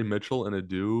like Trey Mitchell and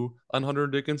Adu on Hunter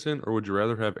Dickinson, or would you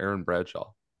rather have Aaron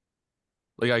Bradshaw?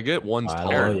 Like, I get one's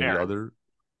taller than the other,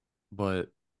 but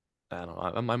I don't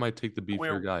know. I might take the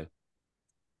beefier guy.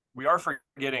 We are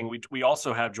forgetting we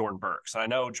also have Jordan Burks. I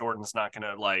know Jordan's not going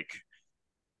to like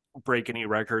break any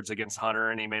records against Hunter,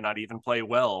 and he may not even play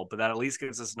well, but that at least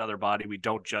gives us another body. We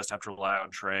don't just have to rely on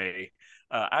Trey.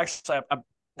 Actually,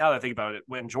 now that I think about it,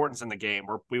 when Jordan's in the game,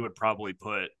 we would probably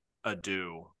put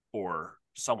Adu or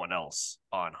someone else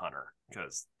on Hunter,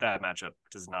 because that matchup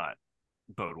does not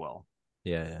bode well.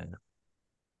 Yeah.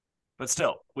 But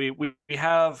still, we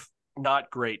have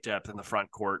not great depth in the front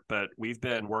court, but we've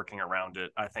been working around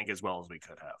it, I think, as well as we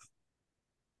could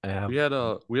have. We had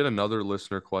another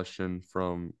listener question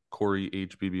from Corey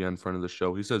HBBN, friend of the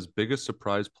show. He says, biggest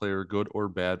surprise player, good or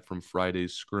bad, from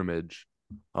Friday's scrimmage?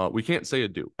 We can't say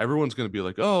Adu. Everyone's going to be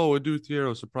like, oh, Adu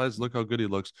Thiero, surprise, look how good he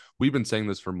looks. We've been saying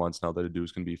this for months now, that Adu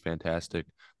is going to be fantastic.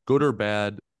 Good or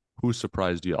bad, who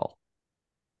surprised y'all?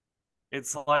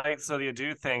 It's like, so the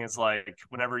Adu thing is like,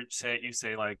 whenever you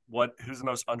say like, who's the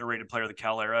most underrated player of the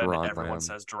Cal era, and everyone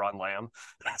says Deron Lamb.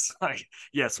 That's like,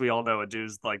 yes, we all know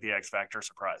Adu's like the X Factor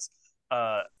surprise.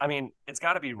 I mean, it's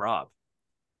got to be Rob.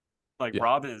 Like, yeah.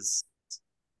 Rob is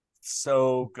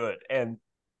so good, and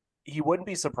he wouldn't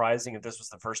be surprising if this was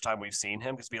the first time we've seen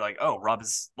him, because be like, oh, Rob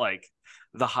is like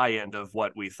the high end of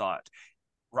what we thought.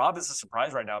 Rob is a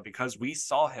surprise right now because we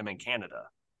saw him in Canada.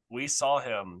 We saw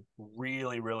him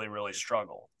really, really, really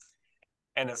struggle.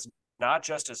 And it's not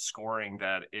just his scoring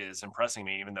that is impressing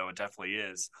me, even though it definitely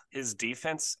is. His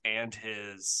defense and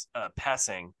his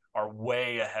passing are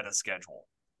way ahead of schedule.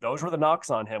 Those were the knocks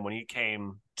on him when he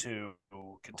came to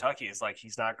Kentucky. It's like,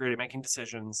 he's not great at making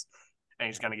decisions, and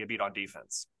he's going to get beat on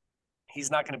defense.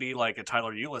 he's not going to be like a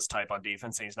Tyler Eulis type on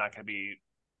defense, and he's not going to be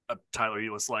a Tyler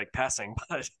Eulis like passing,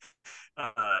 but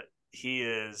he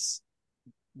is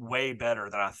way better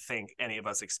than I think any of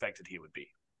us expected he would be.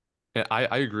 Yeah,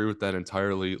 I agree with that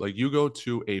entirely. Like, you go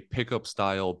to a pickup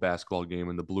style basketball game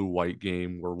in the blue-white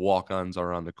game where walk-ons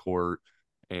are on the court,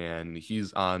 and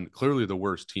he's on clearly the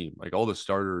worst team. Like, all the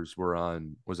starters were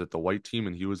on, was it the white team,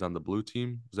 and he was on the blue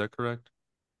team? Is that correct?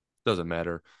 Doesn't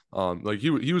matter. Like, he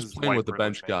was This is playing white with the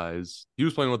privilege, bench man. guys. He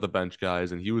was playing with the bench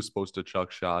guys, and he was supposed to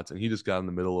chuck shots, and he just got in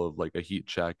the middle of like a heat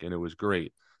check, and it was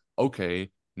great.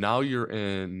 Okay, now you're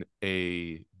in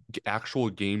a actual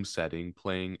game setting,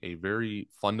 playing a very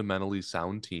fundamentally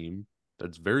sound team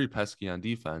that's very pesky on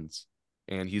defense,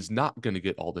 and he's not going to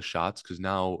get all the shots because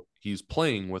now he's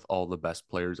playing with all the best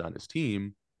players on his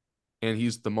team, and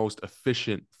he's the most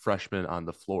efficient freshman on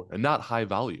the floor and not high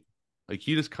value. Like,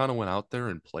 he just kind of went out there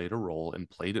and played a role and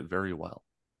played it very well.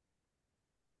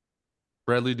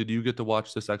 Bradley, did you get to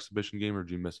watch this exhibition game, or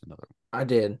did you miss another one? I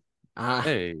did.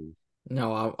 Hey,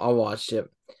 No, I watched it.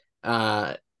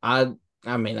 Uh,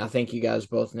 I mean, I think you guys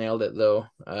both nailed it though.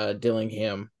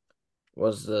 Dillingham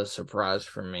was the surprise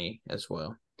for me as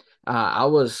well. I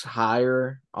was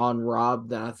higher on Rob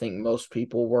than I think most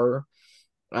people were.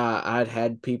 I'd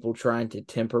had people trying to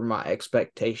temper my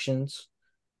expectations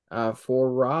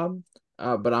for Rob,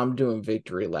 but I'm doing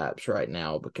victory laps right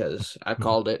now because I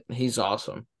called it. He's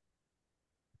awesome.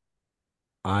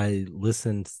 I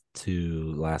listened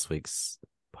to last week's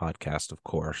podcast, of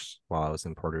course, while I was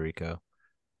in Puerto Rico.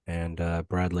 And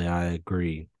Bradley, I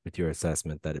agree with your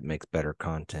assessment that it makes better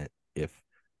content if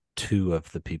two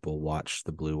of the people watched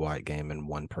the blue-white game and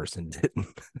one person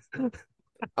didn't.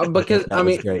 Because that I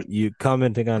was mean, great. You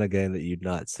commenting on a game that you'd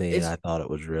not seen, it's I thought it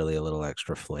was really a little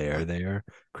extra flair there.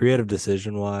 Creative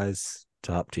decision wise,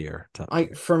 top tier.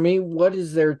 like for me, what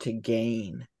is there to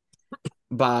gain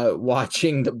by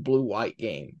watching the blue white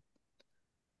game?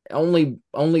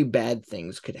 Only bad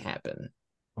things could happen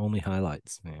Only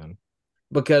highlights, man.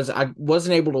 because I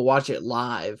wasn't able to watch it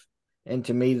live, and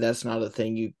to me, that's not a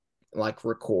thing you like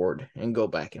record and go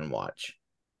back and watch.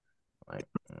 Like,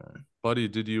 buddy,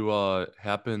 did you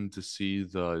happen to see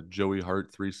the Joey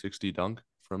Hart 360 dunk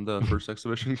from the first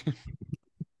exhibition game?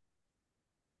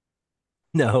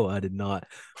 No, I did not,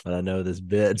 but I know this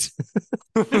bit.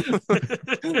 That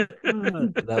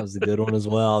was a good one as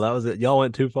well. That was it. Y'all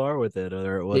went too far with it,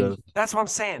 or it would have. That's what I'm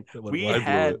saying. We I blew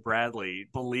had it. Bradley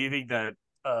believing that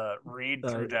Reed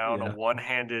threw down Yeah. a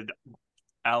one-handed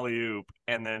alley oop,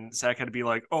 and then Zach had to be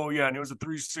like, "Oh yeah," and it was a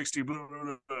 360. Blah,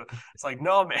 blah, blah. It's like,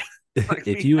 no, man. Like,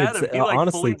 If we you had had him. He like fully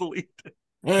honestly, believed it.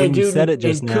 and when you dude, said it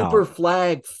just and now, Cooper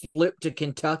Flag flipped to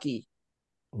Kentucky.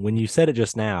 when you said it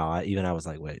just now, I was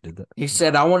like, wait, did that? He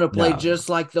said, "I want to play No. just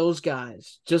like those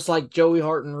guys, just like Joey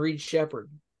Hart and Reed Shepard.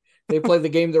 They play the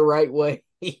game the right way."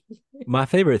 My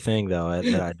favorite thing though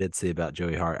that I did see about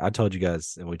Joey Hart, I told you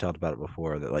guys, and we talked about it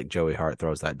before, that like Joey Hart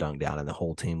throws that dunk down and the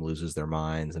whole team loses their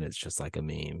minds, and it's just like a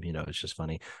meme. It's just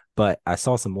funny. But I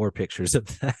saw some more pictures of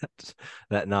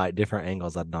that night, different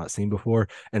angles I'd not seen before,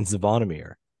 and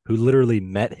Zvonimir, who literally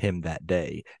met him that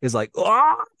day, is like,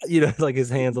 ah, like his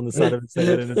hands on the side of his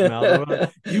head and his mouth. I'm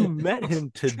like, you met him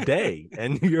today,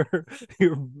 and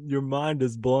your mind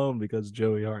is blown because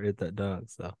Joey Hart hit that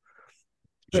dunk. So.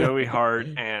 Joey Hart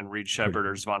and Reed Shepard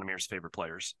are Zvonimir's favorite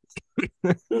players.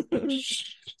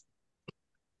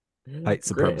 Height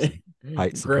supremacy.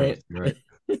 Height supremacy, right?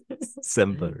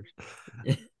 7 footers.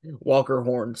 Walker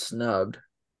Horn snubbed.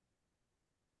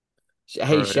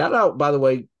 Hey, right. shout out, by the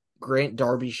way, Grant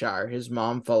Derbyshire. His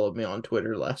mom followed me on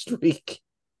Twitter last week.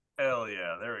 Hell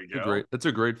yeah, there we go. It's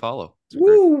a great follow.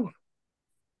 Woo!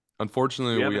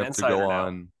 Unfortunately, we an have to go insider now.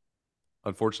 on.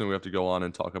 Unfortunately, we have to go on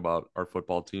and talk about our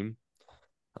football team.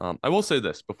 I will say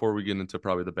this before we get into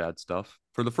probably the bad stuff.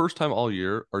 For the first time all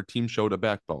year, our team showed a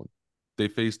backbone. They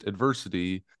faced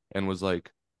adversity and was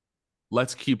like,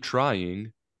 let's keep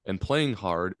trying and playing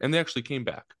hard. And they actually came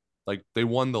back. Like, they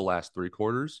won the last 3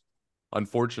 quarters.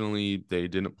 Unfortunately, they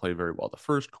didn't play very well the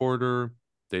first quarter.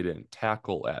 They didn't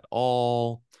tackle at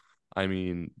all. I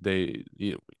mean,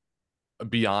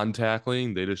 beyond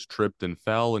tackling, they just tripped and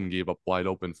fell and gave up wide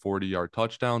open 40-yard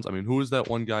touchdowns. I mean, who was that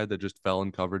one guy that just fell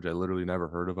in coverage? I literally never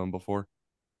heard of him before.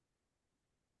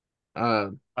 I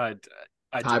did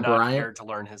not Bryant? care to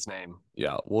learn his name.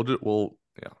 Yeah, we'll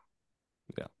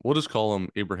just call him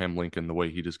Abraham Lincoln, the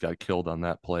way he just got killed on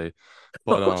that play.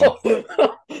 But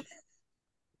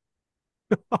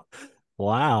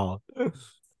Wow.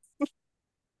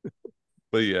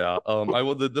 But yeah, I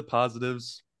will the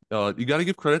positives. You got to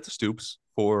give credit to Stoops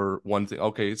for one thing.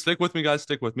 Okay, stick with me, guys.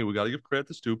 Stick with me. We got to give credit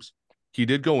to Stoops. He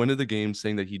did go into the game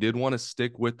saying that he did want to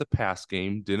stick with the pass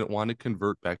game, didn't want to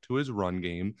convert back to his run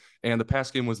game, and the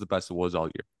pass game was the best it was all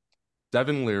year.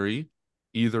 Devin Leary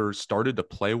either started to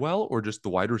play well or just the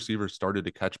wide receiver started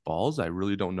to catch balls. I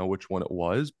really don't know which one it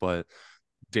was, but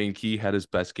Dane Key had his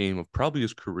best game of probably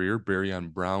his career.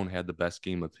 Barryon Brown had the best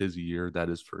game of his year, that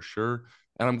is for sure.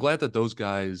 And I'm glad that those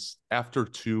guys, after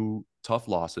 2 tough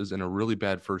losses and a really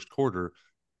bad first quarter,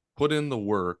 put in the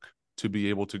work to be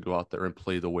able to go out there and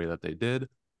play the way that they did.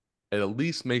 It at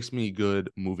least makes me good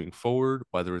moving forward,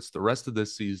 whether it's the rest of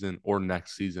this season or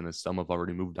next season, as some have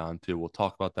already moved on to. We'll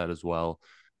talk about that as well.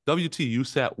 WT, you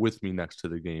sat with me next to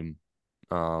the game.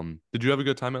 Did you have a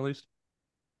good time at least?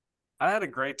 I had a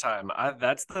great time.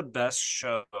 That's the best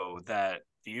show that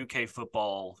the UK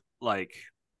football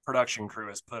production crew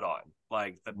has put on.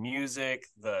 Like the music,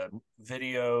 the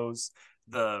videos,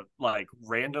 the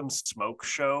random smoke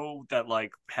show that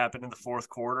happened in the fourth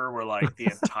quarter where the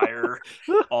entire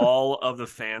all of the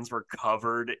fans were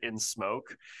covered in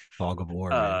smoke. Fog of war,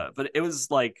 man. But it was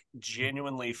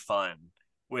genuinely fun,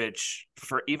 which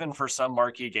for some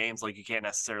marquee games, you can't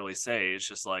necessarily say. It's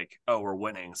just oh, we're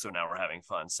winning, so now we're having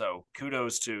fun. So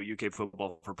kudos to UK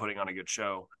football for putting on a good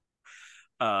show.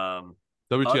 WT,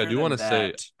 I do want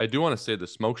to say the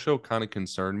smoke show kind of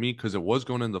concerned me because it was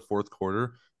going in the fourth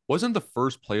quarter. Wasn't the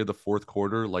first play of the fourth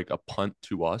quarter a punt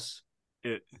to us?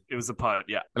 It was a punt,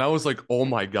 yeah. And I was like, oh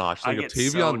my gosh, if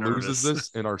Tavion loses this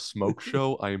in our smoke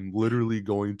show, I'm literally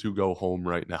going to go home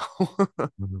right now.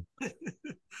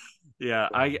 Yeah,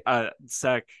 I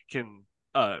Zach can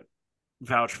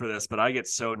vouch for this, but I get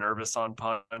so nervous on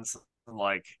punts.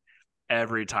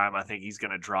 Every time I think he's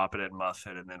going to drop it and muff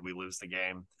it, and then we lose the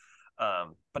game.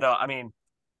 But no, I mean,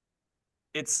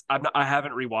 I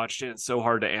haven't rewatched it. It's so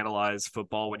hard to analyze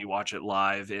football when you watch it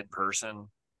live in person.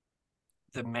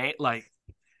 There's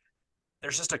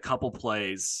just a couple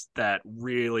plays that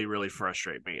really, really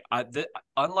frustrate me.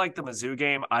 Unlike the Mizzou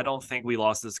game, I don't think we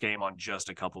lost this game on just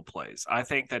a couple plays. I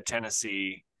think that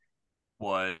Tennessee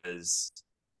was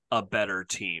a better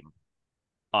team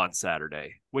on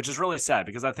Saturday, which is really sad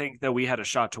because I think that we had a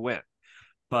shot to win.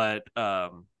 But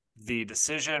the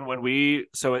decision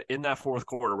so in that fourth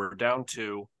quarter, we're down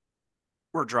 2.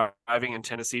 We're driving in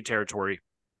Tennessee territory.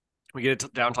 We get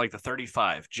it down to the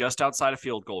 35, just outside of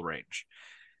field goal range.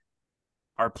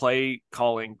 Our play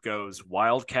calling goes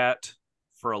wildcat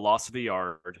for a loss of a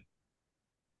yard,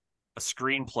 a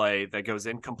screen play that goes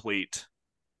incomplete,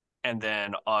 and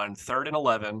then on 3rd and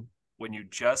 11, when you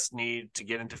just need to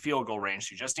get into field goal range,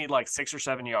 you just need 6 or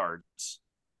 7 yards,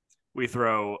 we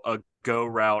throw a go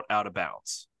route out of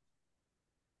bounds,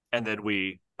 and then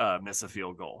we miss a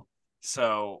field goal.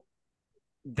 So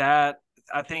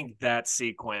I think that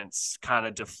sequence kind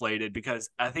of deflated because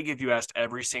I think if you asked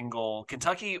every single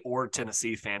Kentucky or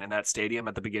Tennessee fan in that stadium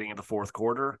at the beginning of the fourth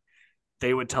quarter,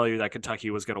 they would tell you that Kentucky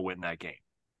was going to win that game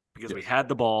because we had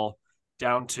the ball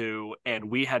down 2 and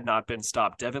we had not been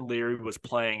stopped. Devin Leary was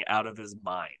playing out of his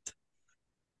mind,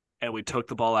 and we took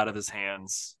the ball out of his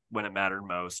hands when it mattered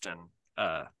most. And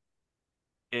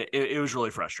it was really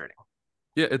frustrating.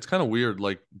 Yeah, it's kind of weird.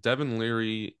 Devin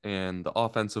Leary and the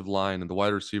offensive line and the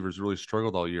wide receivers really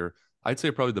struggled all year. I'd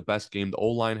say probably the best game the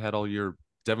O-line had all year,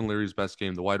 Devin Leary's best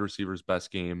game, the wide receiver's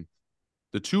best game.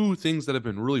 The 2 things that have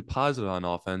been really positive on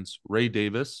offense, Ray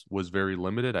Davis was very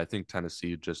limited. I think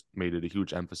Tennessee just made it a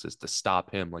huge emphasis to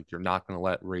stop him. You're not going to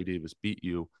let Ray Davis beat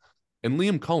you. And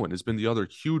Liam Cohen has been the other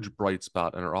huge bright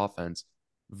spot in our offense.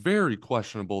 Very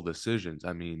questionable decisions.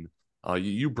 I mean,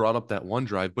 you brought up that one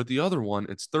drive, but the other one,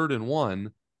 it's 3rd and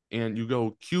 1, and you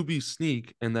go QB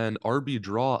sneak and then RB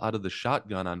draw out of the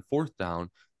shotgun on 4th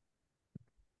down.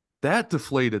 That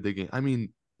deflated the game. I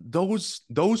mean, those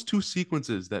 2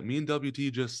 sequences that me and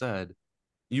WT just said,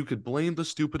 you could blame the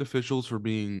stupid officials for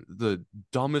being the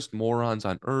dumbest morons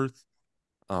on earth.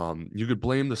 You could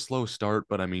blame the slow start,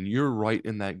 but I mean, you're right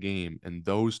in that game. And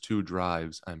those 2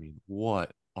 drives, I mean,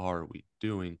 what are we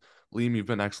doing? Liam, you've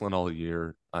been excellent all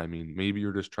year. I mean, maybe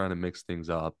you're just trying to mix things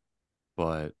up,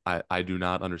 but I do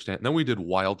not understand. And then we did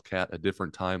Wildcat a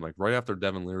different time. Right after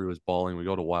Devin Leary was balling, we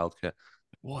go to Wildcat.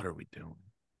 What are we doing?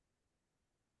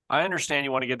 I understand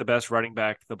you want to get the best running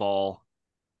back the ball,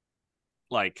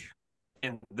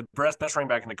 in the best running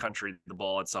back in the country, the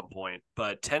ball at some point.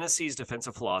 But Tennessee's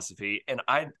defensive philosophy, and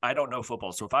I don't know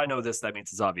football, so if I know this, that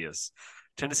means it's obvious.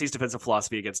 Tennessee's defensive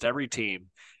philosophy against every team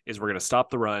is we're going to stop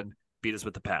the run, beat us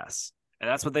with the pass. And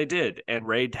that's what they did. And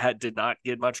Ray did not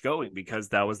get much going because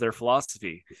that was their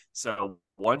philosophy. So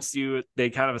once they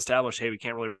kind of established, hey, we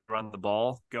can't really run the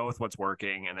ball, go with what's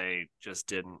working. And they just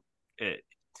didn't.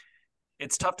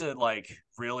 it's tough to like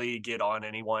really get on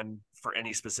anyone for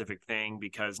any specific thing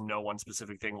because no one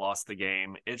specific thing lost the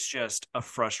game. It's just a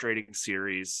frustrating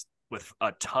series with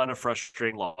a ton of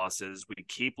frustrating losses. We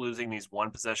keep losing these one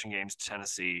possession games to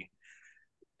Tennessee,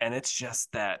 and it's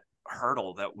just that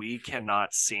hurdle that we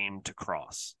cannot seem to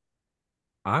cross.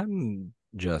 I'm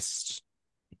just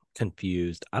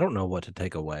confused. I don't know what to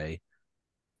take away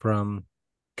from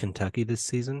Kentucky this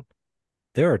season.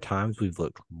 There are times we've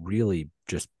looked really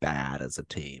just bad as a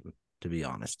team, to be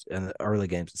honest, in the early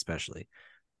games especially.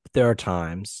 But there are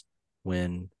times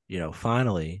when,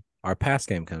 finally our pass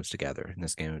game comes together in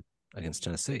this game against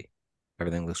Tennessee.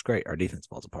 Everything looks great. Our defense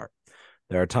falls apart.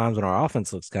 There are times when our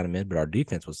offense looks kind of mid, but our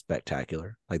defense was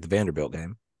spectacular, like the Vanderbilt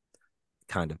game,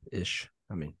 kind of ish.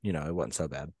 I mean, it wasn't so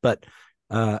bad. But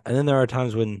and then there are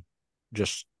times when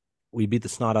just we beat the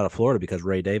snot out of Florida because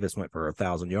Ray Davis went for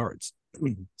 1,000 yards.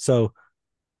 So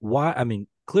why? I mean,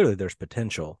 clearly there's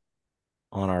potential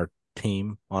on our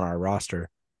team, on our roster,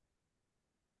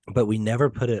 but we never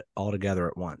put it all together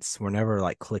at once. We're never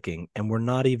like clicking, and we're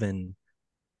not even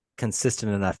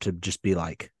consistent enough to just be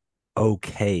like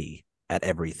okay at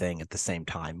everything at the same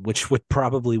time, which would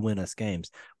probably win us games.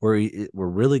 We're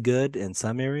really good in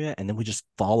some area, and then we just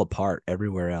fall apart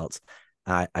everywhere else.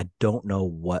 I don't know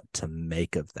what to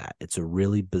make of that. It's a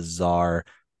really bizarre.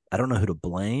 I don't know who to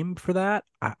blame for that.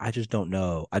 I just don't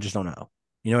know. I just don't know.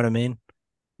 You know what I mean?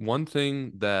 One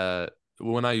thing that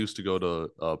when I used to go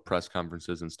to press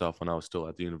conferences and stuff when I was still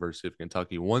at the University of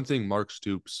Kentucky, one thing Mark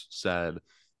Stoops said,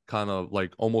 kind of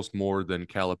like almost more than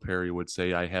Calipari would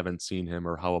say, I haven't seen him,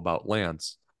 or how about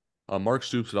Lance? Mark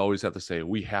Stoops would always have to say,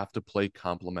 we have to play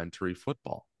complementary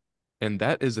football. And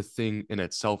that is a thing in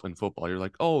itself in football. You're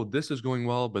like, oh, this is going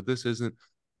well, but this isn't.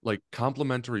 Like,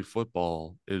 complementary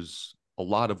football is a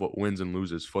lot of what wins and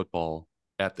loses football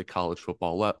at the college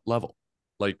football level.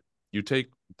 Like, you take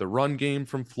the run game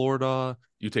from Florida,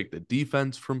 you take the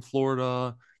defense from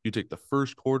Florida, you take the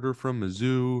first quarter from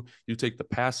Mizzou, you take the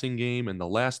passing game and the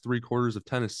last 3 quarters of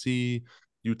Tennessee,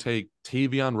 you take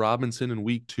Tavion Robinson in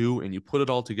week 2, and you put it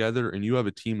all together, and you have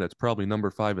a team that's probably number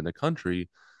 5 in the country.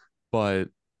 But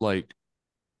like,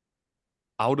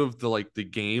 out of the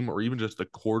game, or even just the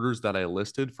quarters that I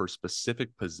listed for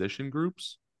specific position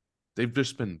groups, they've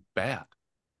just been bad.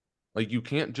 Like, you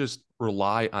can't just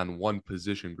rely on one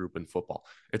position group in football.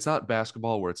 It's not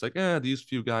basketball where it's like, these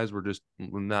few guys were just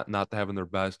not having their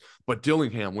best. But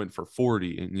Dillingham went for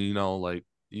 40, and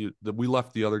we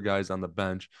left the other guys on the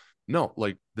bench. No,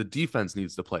 like, the defense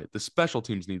needs to play. The special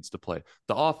teams needs to play.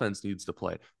 The offense needs to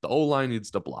play. The O-line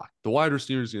needs to block. The wide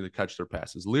receivers need to catch their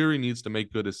passes. Leary needs to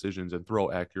make good decisions and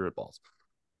throw accurate balls.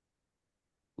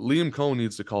 Liam Cohn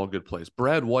needs to call good plays.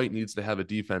 Brad White needs to have a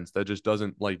defense that just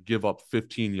doesn't give up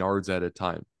 15 yards at a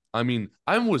time. I mean,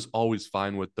 I was always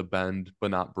fine with the bend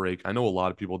but not break. I know a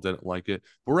lot of people didn't like it,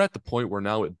 but we're at the point where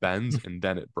now it bends and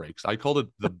then it breaks. I called it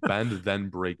the bend then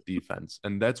break defense,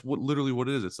 and that's literally what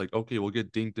it is. It's like, okay, we'll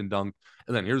get dinked and dunked,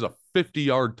 and then here's a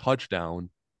 50-yard touchdown.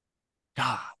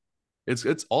 God,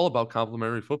 it's all about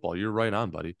complementary football. You're right on,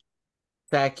 buddy.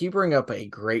 Zach, you bring up a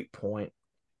great point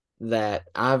that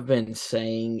I've been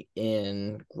saying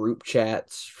in group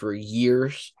chats for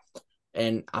years,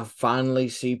 and I finally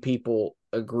see people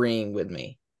agreeing with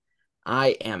me. I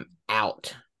am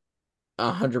out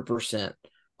 100%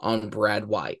 on Brad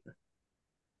White.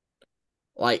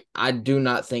 Like, I do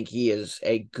not think he is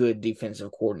a good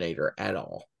defensive coordinator at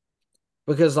all.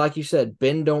 Because, like you said,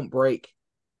 bend don't break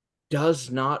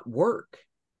does not work.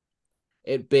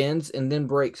 It bends and then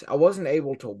breaks. I wasn't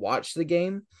able to watch the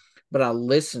game, but I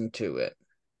listened to it.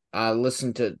 I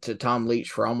listened to Tom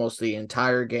Leach for almost the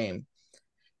entire game.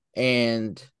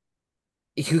 And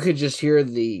you could just hear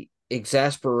the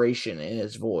exasperation in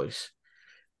his voice.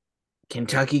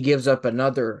 Kentucky gives up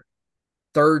another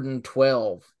 3rd and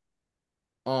 12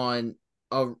 on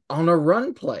a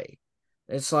run play.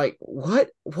 It's like, what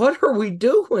are we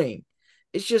doing?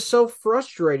 It's just so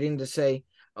frustrating to say,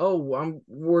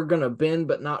 we're going to bend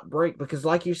but not break, because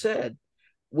like you said,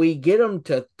 we get them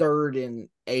to 3rd and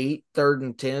 8, 3rd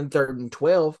and 10, 3rd and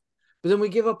 12, but then we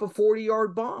give up a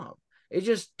 40-yard bomb. It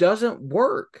just doesn't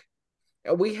work.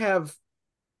 We have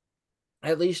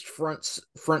at least front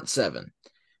 7.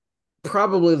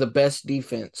 Probably the best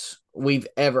defense we've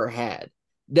ever had.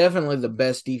 Definitely the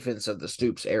best defense of the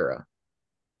Stoops era.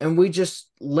 And we just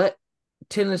let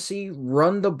Tennessee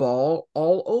run the ball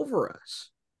all over us.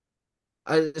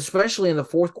 Especially in the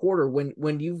fourth quarter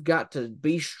when you've got to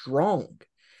be strong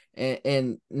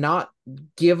and not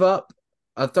give up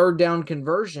a 3rd down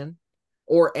conversion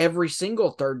or every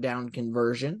single 3rd down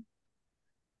conversion.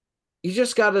 You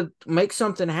just got to make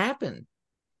something happen.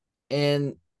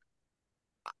 And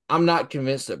I'm not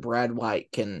convinced that Brad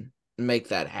White can make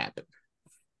that happen.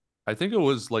 I think it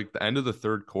was like the end of the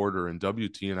third quarter, and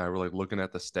WT and I were like looking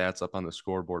at the stats up on the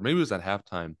scoreboard. Maybe it was at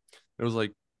halftime. It was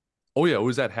like, oh yeah, it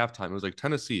was at halftime. It was like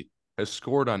Tennessee has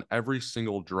scored on every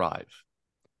single drive.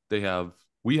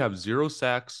 We have 0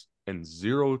 sacks and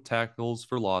 0 tackles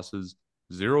for losses,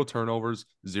 0 turnovers,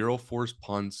 0 forced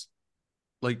punts.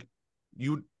 Like,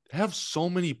 you have so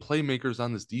many playmakers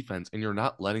on this defense, and you're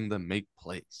not letting them make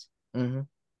plays. Mm-hmm.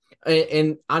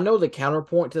 And I know the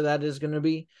counterpoint to that is going to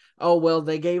be, oh, well,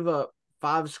 they gave up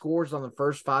 5 scores on the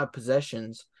first 5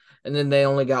 possessions, and then they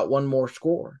only got 1 more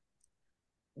score.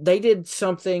 They did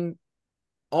something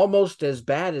almost as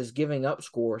bad as giving up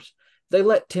scores. They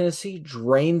let Tennessee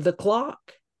drain the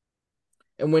clock.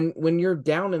 And when you're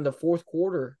down in the fourth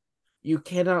quarter, you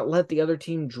cannot let the other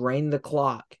team drain the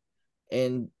clock.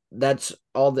 And that's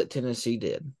all that Tennessee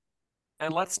did.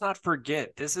 And let's not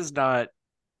forget, this is not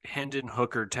Hendon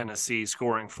Hooker, Tennessee,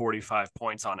 scoring 45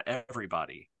 points on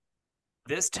everybody.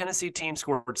 This Tennessee team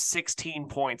scored 16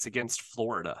 points against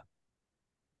Florida.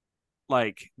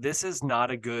 Like, this is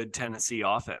not a good Tennessee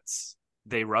offense.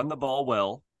 They run the ball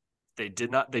well. They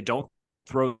don't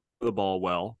throw the ball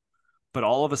well. But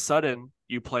all of a sudden,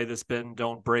 you play this bend,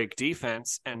 don't break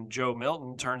defense, and Joe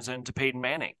Milton turns into Peyton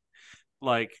Manning.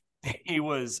 Like, he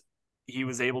was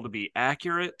able to be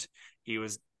accurate. He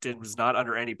was not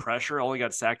under any pressure. Only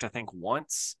got sacked, I think,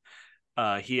 once.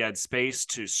 He had space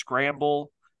to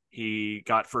scramble. He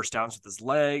got first downs with his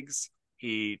legs.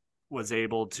 He was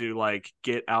able to like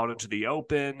get out into the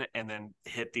open and then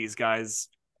hit these guys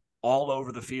all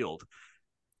over the field.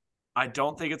 I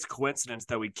don't think it's a coincidence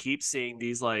that we keep seeing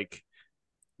these like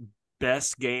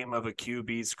best game of a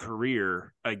QB's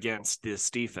career against this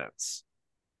defense.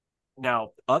 Now,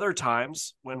 other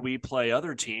times when we play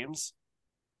other teams,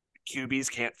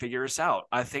 QBs can't figure us out.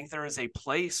 I think there is a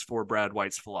place for Brad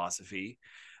White's philosophy,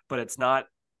 but it's not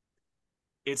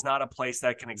a place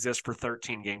that can exist for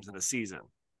 13 games in a season.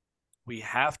 We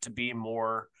have to be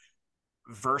more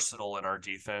versatile in our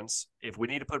defense. If we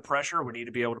need to put pressure, we need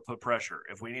to be able to put pressure.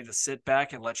 If we need to sit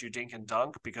back and let you dink and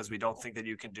dunk because we don't think that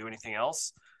you can do anything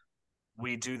else,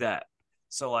 we do that.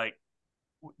 So like,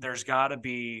 there's got to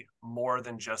be more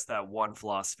than just that one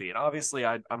philosophy. And obviously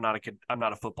I'm not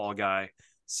a football guy,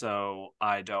 so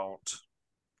I don't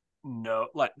know.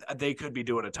 Like, they could be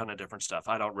doing a ton of different stuff.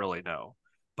 I don't really know,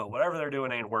 but whatever they're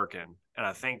doing ain't working. And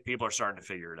I think people are starting to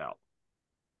figure it out.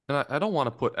 And I don't want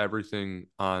to put everything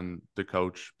on the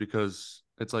coach, because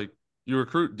it's like you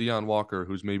recruit Deion Walker,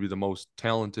 who's maybe the most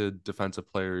talented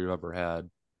defensive player you've ever had,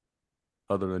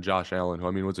 other than Josh Allen, who,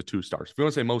 I mean, was a 2-star. So if you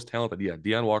want to say most talented, yeah,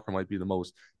 Deion Walker might be the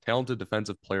most talented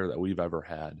defensive player that we've ever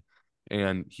had.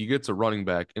 And he gets a running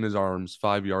back in his arms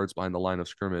 5 yards behind the line of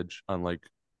scrimmage on like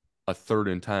a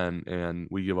 3rd and 10, and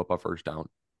we give up a first down.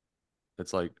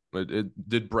 It's like,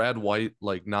 did Brad White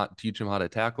like not teach him how to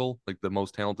tackle, like the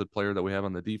most talented player that we have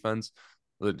on the defense?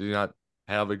 Did he not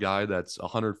have a guy that's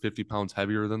 150 pounds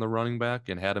heavier than the running back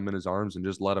and had him in his arms and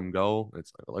just let him go?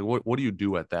 It's like, what do you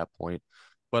do at that point?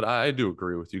 But I do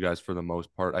agree with you guys for the most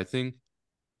part. I think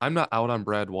I'm not out on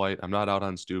Brad White. I'm not out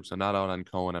on Stoops. I'm not out on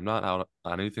Cohen. I'm not out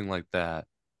on anything like that.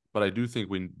 But I do think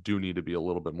we do need to be a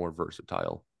little bit more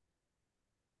versatile.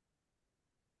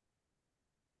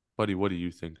 Buddy, what do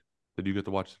you think? Did you get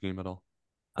to watch the game at all?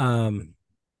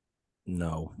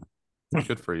 No.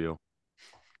 Good for you.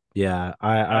 Yeah,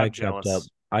 I'm I kept jealous. up.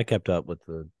 I kept up with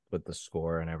the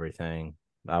score and everything.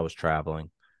 I was traveling,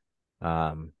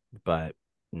 but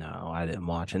no, I didn't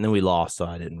watch. And then we lost, so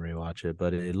I didn't rewatch it.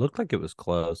 But it looked like it was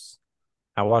close.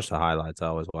 I watched the highlights. I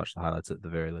always watch the highlights at the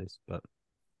very least. But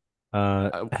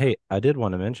hey, I did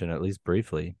want to mention, at least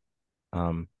briefly,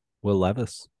 Will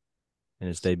Levis in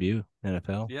his debut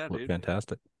NFL. Yeah, looked dude.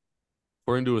 fantastic.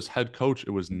 According to his head coach,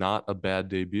 it was not a bad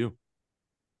debut.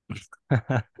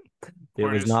 It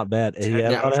was not bad. He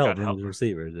had a lot of help from the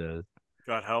receivers.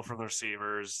 Got help from the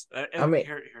receivers. And I mean,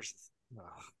 here's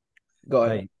go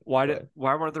ahead. Hey,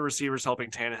 why weren't the receivers helping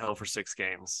Tannehill for 6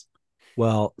 games?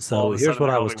 well, All so of a here's sudden what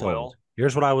I they're was helping told. Will?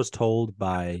 Here's what I was told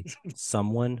by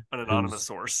someone An anonymous who's-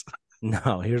 source.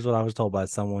 No, here's what I was told by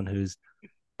someone whose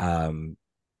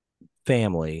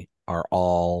family are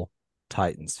all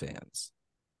Titans fans.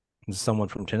 This is someone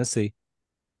from Tennessee.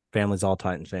 Family's all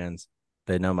Titans fans.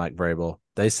 They know Mike Vrabel.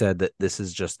 They said that this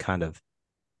is just kind of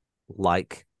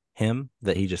like him,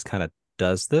 that he just kind of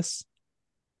does this.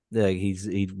 Like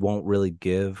he won't really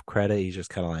give credit. He's just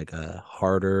kind of like a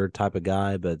harder type of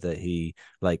guy, but that he,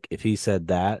 like, if he said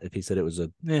it was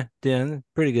a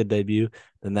pretty good debut,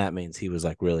 then that means he was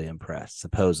like really impressed,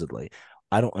 supposedly.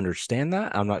 I don't understand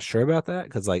that. I'm not sure about that,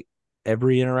 because like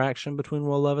every interaction between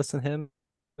Will Levis and him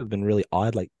have been really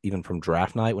odd. Like even from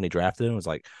draft night when he drafted him, it was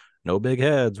like no big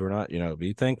heads. We're not,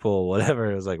 be thankful,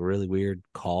 whatever. It was like a really weird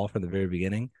call from the very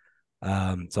beginning.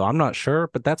 So I'm not sure,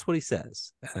 but that's what he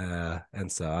says.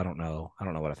 And so I don't know. I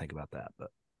don't know what I think about that, but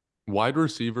Wide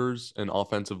receivers and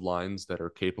offensive lines that are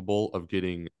capable of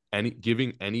giving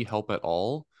any help at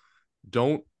all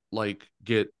don't like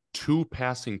get 2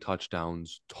 passing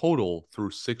touchdowns total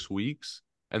through 6 weeks,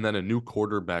 and then a new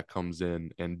quarterback comes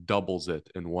in and doubles it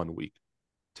in 1 week.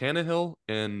 Tannehill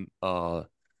and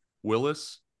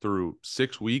Willis through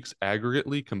 6 weeks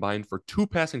aggregately combined for 2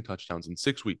 passing touchdowns in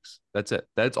 6 weeks. That's it.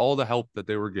 That's all the help that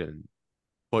they were getting.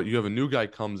 But you have a new guy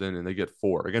comes in and they get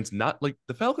 4 against not like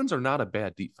the Falcons are not a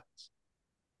bad defense.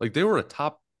 Like they were a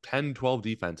top 10, 12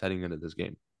 defense heading into this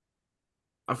game.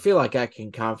 I feel like I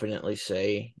can confidently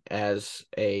say, as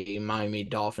a Miami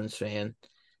Dolphins fan,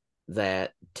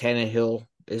 that Tannehill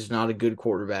is not a good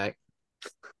quarterback.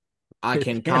 I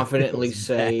can confidently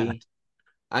say,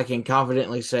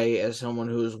 as someone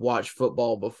who has watched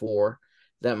football before,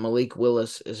 that Malik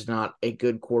Willis is not a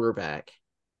good quarterback.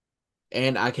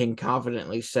 And I can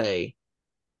confidently say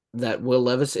that Will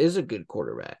Levis is a good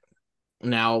quarterback.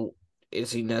 Now,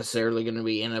 is he necessarily going to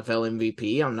be NFL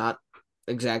MVP? I'm not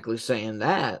exactly saying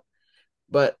that,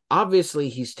 but obviously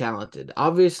he's talented.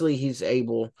 Obviously he's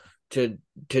able to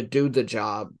do the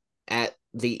job at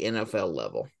the NFL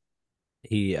level.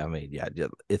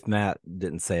 If Matt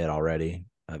didn't say it already,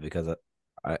 because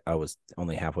I was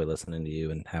only halfway listening to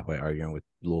you and halfway arguing with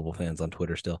Louisville fans on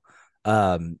Twitter still.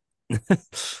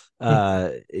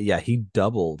 He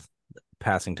doubled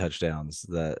passing touchdowns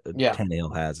that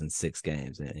Tannehill has in 6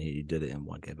 games, and he did it in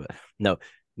 1 game. But no,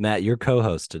 Matt, your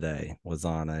co-host today was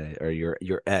on your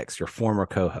former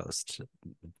co-host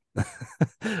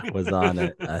was on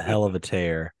a hell of a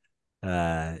tear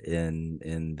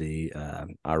in the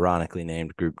ironically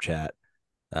named group chat,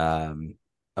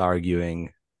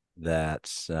 arguing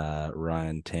that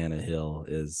Ryan Tannehill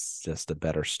is just a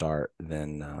better start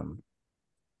than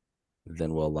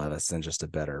Will Levis and just a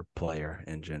better player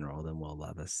in general than Will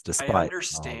Levis. Despite I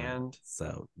understand.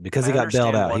 So because he got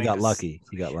bailed out, he got lucky.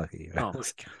 He got lucky. Oh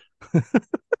my God.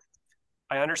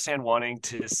 I understand wanting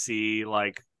to see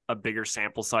like a bigger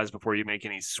sample size before you make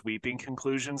any sweeping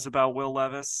conclusions about Will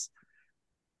Levis.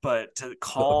 But to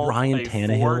call Ryan a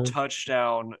Tannehill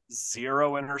 4-touchdown,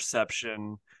 0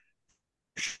 interception,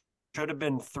 should have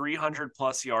been 300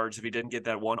 plus yards if he didn't get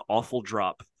that one awful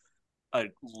drop.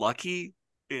 Lucky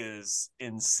is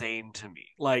insane to me.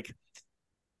 Like,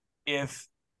 if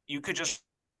you could just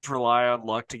rely on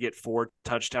luck to get 4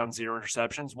 touchdowns, 0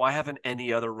 interceptions, why haven't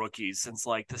any other rookies since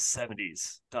like the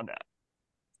 70s done that?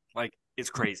 Like, it's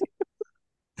crazy.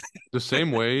 The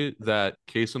same way that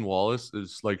Cason Wallace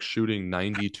is like shooting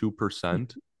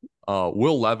 92%,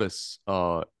 Will Levis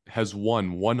has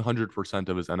won 100%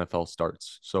 of his NFL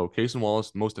starts. So Cason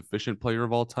Wallace, most efficient player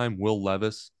of all time. Will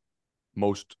Levis,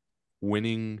 most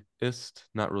winningest,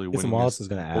 not really Cason winningest. Wallace is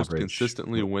going to average most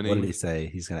consistently winning. What did he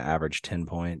say? He's going to average 10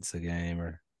 points a game,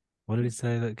 or what did he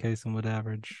say that Cason would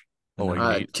average? Oh,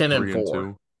 like 8, 10 3, and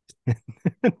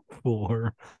 4.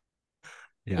 4.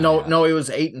 Yeah, no, it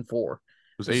was 8 and 4.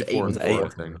 It was 8, 4, and 4, I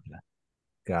think.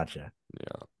 Gotcha.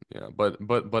 Yeah.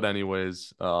 But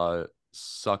anyways,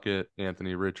 suck it,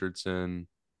 Anthony Richardson.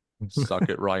 Suck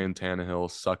it, Ryan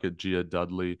Tannehill. Suck it, Gia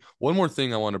Dudley. One more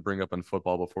thing I want to bring up in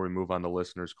football before we move on to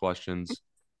listeners' questions.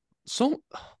 So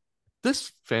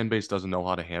this fan base doesn't know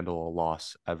how to handle a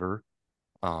loss ever.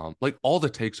 Like all the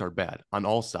takes are bad on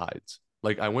all sides.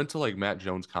 Like I went to like Matt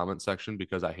Jones' comment section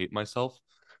because I hate myself.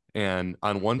 And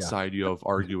on one side you have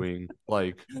arguing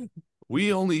like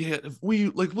we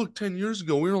look 10 years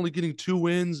ago, we were only getting 2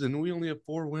 wins and we only have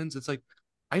 4 wins. It's like,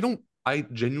 I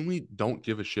genuinely don't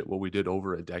give a shit what we did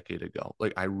over a decade ago.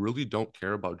 Like, I really don't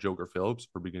care about Joker Phillips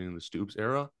for beginning of the Stoops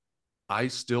era. I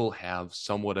still have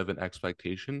somewhat of an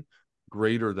expectation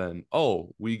greater than,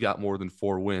 oh, we got more than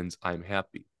 4 wins. I'm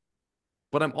happy.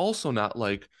 But I'm also not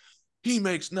like, he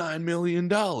makes $9 million.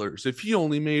 If he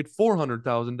only made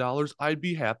 $400,000, I'd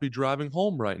be happy driving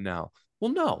home right now.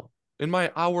 Well, no. In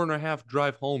my hour and a half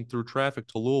drive home through traffic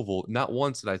to Louisville, not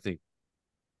once did I think,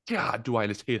 God, do I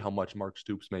just hate how much Mark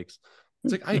Stoops makes.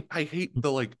 It's like, I hate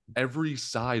the, like, every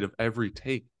side of every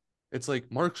take. It's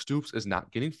like, Mark Stoops is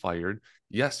not getting fired.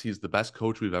 Yes, he's the best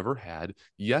coach we've ever had.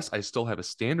 Yes, I still have a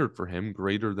standard for him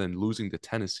greater than losing to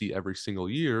Tennessee every single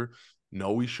year.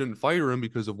 No, we shouldn't fire him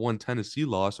because of one Tennessee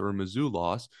loss or a Mizzou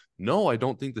loss. No, I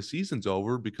don't think the season's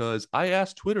over because I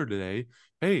asked Twitter today,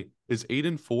 hey, is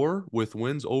 8-4 with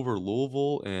wins over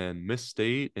Louisville and Miss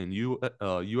State and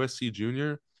USC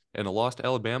Junior and a loss to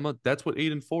Alabama? That's what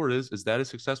 8-4 is. Is that a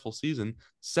successful season?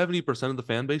 70% of the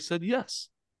fan base said yes.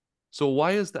 So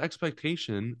why is the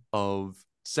expectation of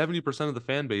 70% of the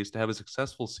fan base to have a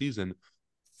successful season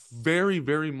very,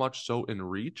 very much so in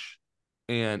reach?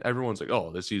 And everyone's like,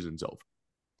 oh, the season's over.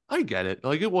 I get it.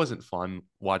 Like, it wasn't fun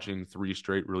watching 3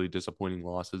 straight really disappointing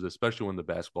losses, especially when the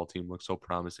basketball team looks so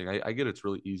promising. I get it's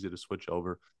really easy to switch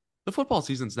over. The football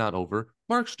season's not over.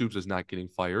 Mark Stoops is not getting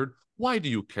fired. Why do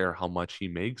you care how much he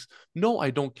makes? No, I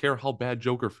don't care how bad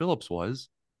Joker Phillips was.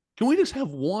 Can we just have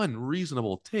one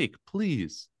reasonable take,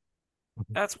 please?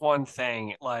 That's one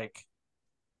thing. Like,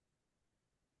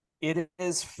 it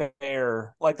is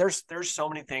fair. Like, there's so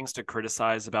many things to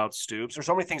criticize about Stoops. There's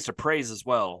so many things to praise as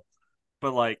well.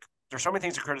 But like, there's so many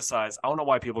things to criticize. I don't know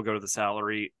why people go to the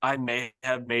salary. I may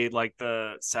have made like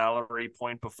the salary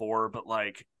point before, but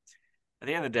like at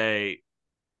the end of the day,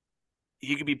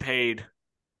 he could be paid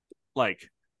like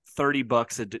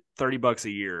 $30 a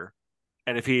year,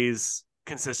 and if he's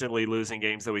consistently losing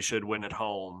games that we should win at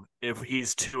home, if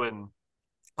he's 2-8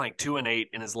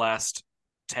 in his last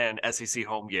 10 SEC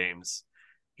home games,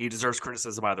 he deserves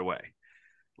criticism either way.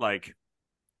 Like,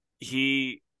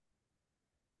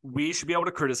 we should be able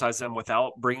to criticize him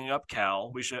without bringing up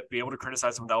Cal. We should be able to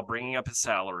criticize him without bringing up his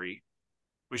salary.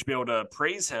 We should be able to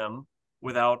praise him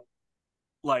without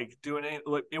like doing it.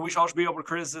 And we should also be able to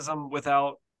criticize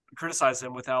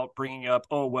him without bringing up,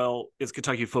 oh, well, it's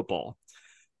Kentucky football.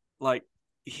 Like,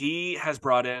 he has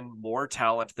brought in more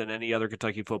talent than any other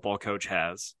Kentucky football coach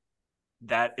has.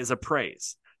 That is a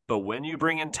praise. But when you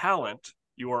bring in talent,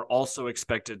 you are also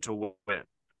expected to win.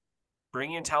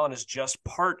 Bringing in talent is just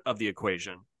part of the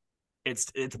equation.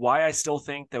 It's why I still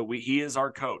think that he is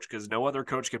our coach, because no other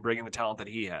coach can bring in the talent that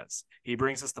he has. He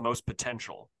brings us the most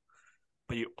potential,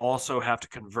 but you also have to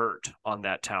convert on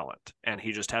that talent, and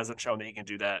he just hasn't shown that he can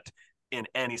do that in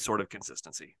any sort of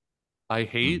consistency. I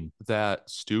hate that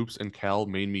Stoops and Cal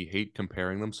made me hate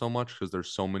comparing them so much because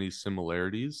there's so many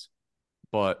similarities.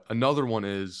 But another one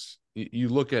is you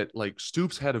look at like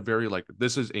Stoops had a very like,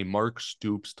 this is a Mark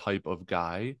Stoops type of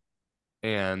guy.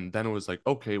 And then it was like,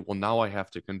 okay, well, now I have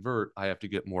to convert. I have to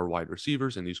get more wide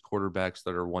receivers and these quarterbacks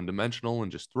that are one dimensional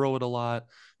and just throw it a lot.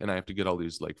 And I have to get all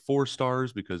these like 4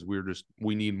 stars because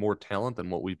we need more talent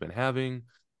than what we've been having.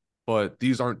 But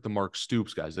these aren't the Mark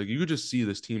Stoops guys. Like, you could just see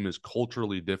this team is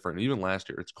culturally different. Even last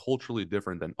year, it's culturally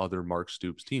different than other Mark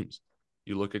Stoops teams.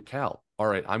 You look at Cal. All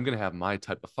right, I'm going to have my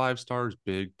type of 5 stars,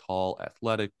 big, tall,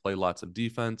 athletic, play lots of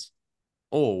defense.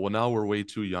 Oh, well, now we're way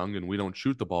too young and we don't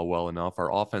shoot the ball well enough.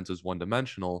 Our offense is one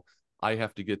dimensional. I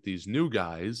have to get these new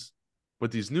guys,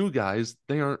 but these new guys,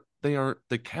 they aren't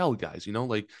the Cal guys, you know,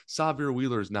 like Xavier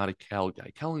Wheeler is not a Cal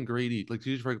guy. Kellen Grady, like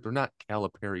they're not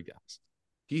Calipari guys.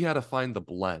 He had to find the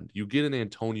blend. You get an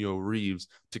Antonio Reeves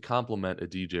to complement a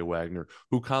DJ Wagner,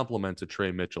 who complements a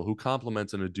Trey Mitchell, who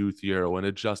complements an Adu Thiero and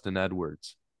a Justin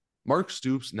Edwards. Mark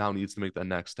Stoops now needs to make that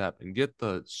next step and get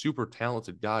the super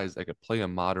talented guys that could play a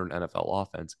modern NFL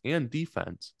offense and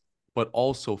defense, but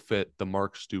also fit the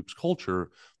Mark Stoops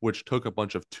culture, which took a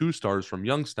bunch of 2 stars from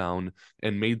Youngstown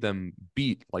and made them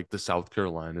beat like the South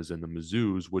Carolinas and the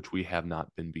Mizzous, which we have not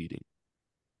been beating.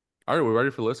 All right, we're ready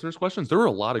for listeners' questions. There were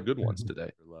a lot of good ones today.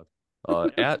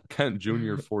 At Kent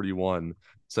Jr. 41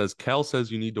 says, Cal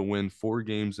says you need to win 4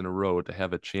 games in a row to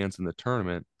have a chance in the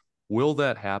tournament. Will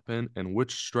that happen, and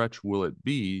which stretch will it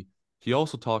be? He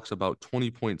also talks about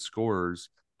 20-point scorers.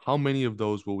 How many of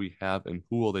those will we have, and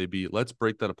who will they be? Let's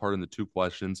break that apart into 2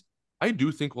 questions. I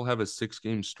do think we'll have a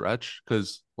 6-game stretch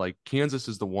because, like, Kansas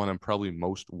is the one I'm probably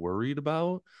most worried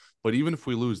about. But even if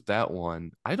we lose that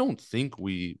one, I don't think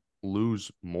we lose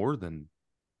more than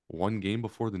 1 game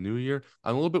before the new year.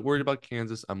 I'm a little bit worried about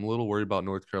Kansas. I'm a little worried about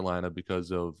North Carolina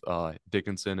because of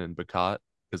Dickinson and Bacot,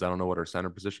 because I don't know what our center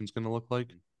position is going to look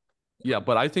like. Yeah,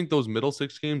 but I think those middle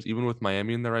 6 games, even with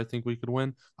Miami in there, I think we could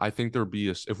win. I think there'd be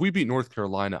if we beat North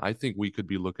Carolina, I think we could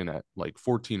be looking at like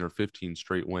 14 or 15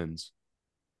 straight wins.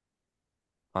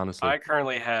 Honestly, I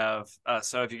currently have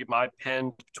so if you get my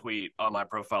pinned tweet on my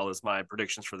profile is my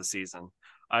predictions for the season.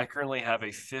 I currently have a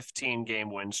 15-game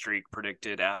win streak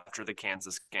predicted after the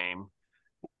Kansas game,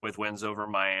 with wins over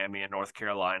Miami and North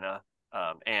Carolina,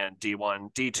 and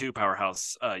D2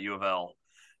 powerhouse U of L,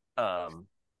 and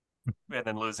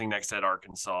then losing next at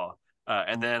Arkansas.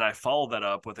 And then I followed that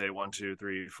up with a 1, 2,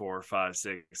 3, 4, 5,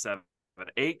 6, 7,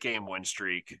 8-game win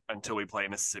streak until we play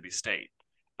Mississippi State.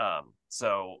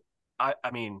 So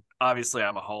I mean, obviously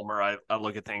I'm a homer. I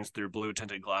look at things through blue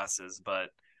tinted glasses,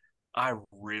 but I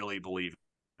really believe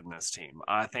in this team.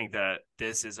 I think that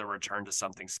this is a return to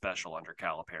something special under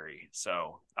Calipari.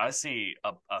 So I see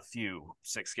a few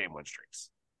 6-game win streaks.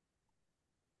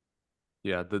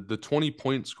 yeah, the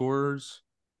 20-point scorers,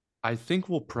 I think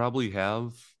we'll probably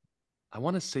have, I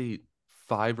want to say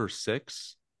 5 or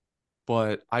 6.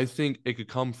 but I think it could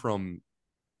come from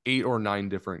 8 or 9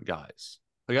 different guys.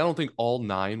 Like, I don't think all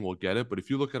 9 will get it, but if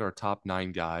you look at our top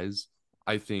 9 guys,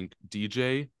 I think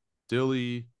DJ,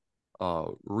 Dilly,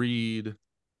 Reed,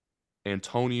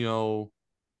 Antonio,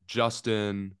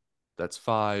 Justin, that's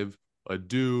 5,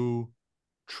 Adu,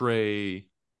 Trey,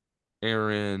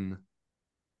 Aaron.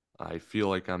 I feel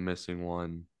like I'm missing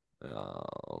one.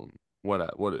 But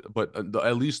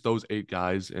at least those 8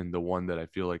 guys and the one that I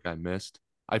feel like I missed,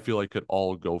 I feel like could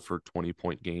all go for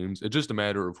 20-point games. It's just a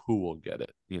matter of who will get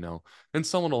it, and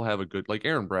someone will have a good, like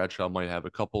Aaron Bradshaw might have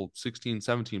a couple 16,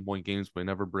 17-point games, but he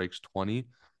never breaks 20.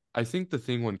 I think the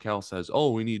thing when Cal says,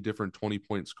 oh, we need different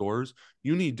 20-point scores,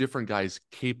 you need different guys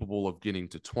capable of getting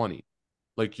to 20.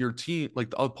 Like your team,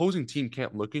 like the opposing team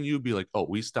can't look at you and be like, oh,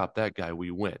 we stopped that guy,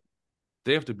 we win.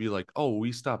 They have to be like, oh,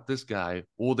 we stopped this guy.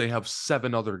 Well, they have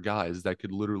 7 other guys that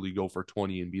could literally go for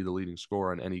 20 and be the leading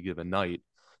scorer on any given night.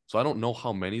 So I don't know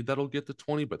how many that'll get to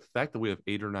 20, but the fact that we have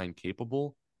 8 or 9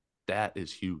 capable, that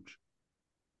is huge.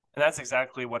 And that's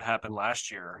exactly what happened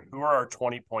last year. Who were our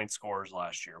 20-point scorers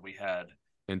last year? We had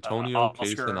Antonio,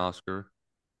 Case, and Oscar.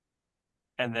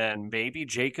 And then maybe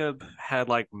Jacob had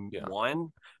like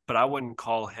one, but I wouldn't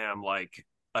call him like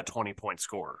a 20-point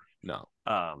scorer. No.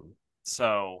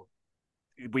 So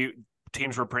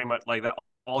teams were pretty much like that.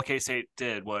 All K-State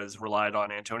did was relied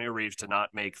on Antonio Reeves to not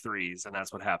make threes, and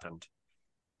that's what happened.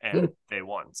 And they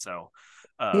won. So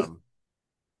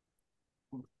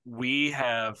we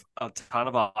have a ton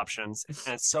of options,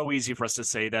 and it's so easy for us to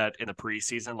say that in the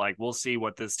preseason. Like, we'll see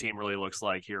what this team really looks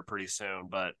like here pretty soon,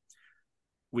 but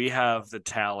we have the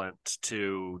talent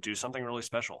to do something really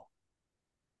special.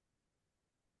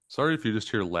 Sorry if you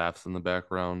just hear laughs in the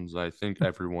backgrounds. I think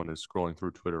everyone is scrolling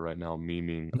through Twitter right now,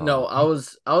 memeing. No, I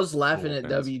was laughing at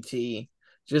WT.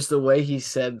 Just the way he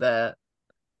said that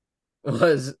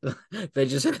was they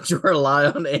just had to rely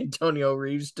on Antonio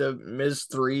Reeves to miss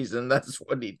threes, and that's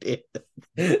what he did.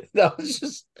 That was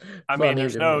just. I mean,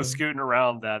 there's no scooting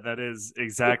around that. That is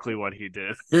exactly what he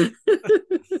did.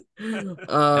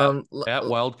 At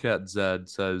Wildcat Zed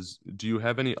says, do you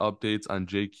have any updates on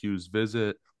JQ's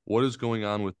visit? What is going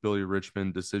on with Billy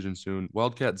Richmond decision soon?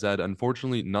 Wildcat Zed,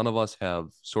 unfortunately, none of us have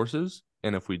sources.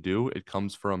 And if we do, it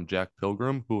comes from Jack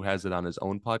Pilgrim, who has it on his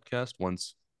own podcast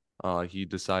once he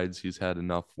decides he's had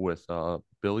enough with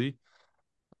Billy.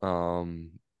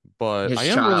 But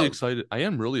really excited. I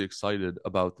am really excited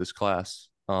about this class.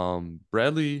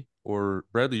 Bradley,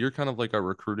 you're kind of like our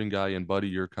recruiting guy, and Buddy,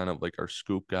 you're kind of like our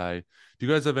scoop guy. Do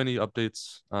you guys have any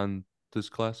updates on this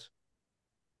class?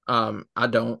 I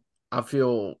don't. I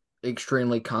feel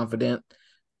extremely confident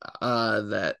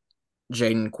that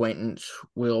Jayden Quaintance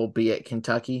will be at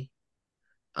Kentucky.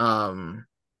 So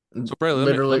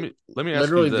Bradley, let me ask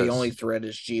you this. The only threat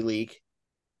is G League.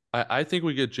 I think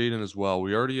we get Jayden as well.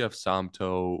 We already have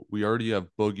Samto. We already have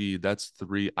Boogie. That's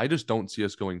 3. I just don't see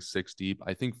us going 6 deep.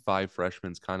 I think 5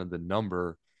 freshmen is kind of the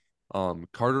number.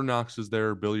 Carter Knox is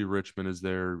there. Billy Richmond is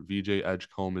there. VJ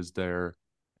Edgecombe is there.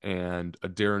 And a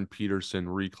Darren Peterson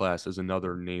reclass is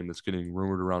another name that's getting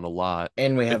rumored around a lot.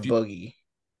 And we have Boogie.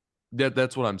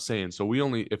 That's what I'm saying. So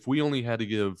if we only had to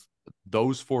give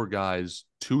those 4 guys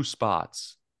 2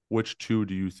 spots, which 2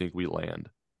 do you think we land?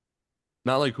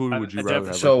 Not like who would you rather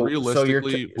have? So, like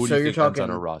realistically, who do you think ends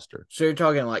on our roster? So you're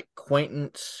talking like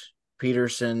Quaintance,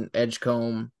 Peterson,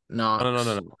 Edgecombe, Knox.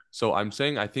 No. So I'm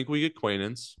saying I think we get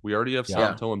Quaintance. We already have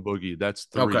Santo and Boogie. That's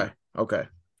 3. Okay.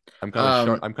 I'm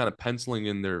kind of penciling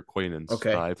in their Quaintance.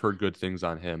 Okay. I've heard good things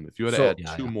on him. If you had to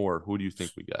add 2 more, who do you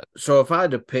think we get? So if I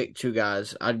had to pick 2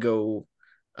 guys, I'd go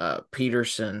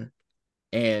Peterson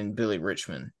and Billy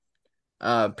Richmond.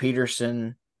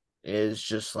 Peterson is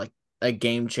just like a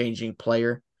game-changing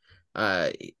player.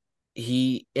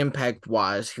 He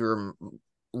impact-wise, he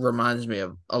reminds me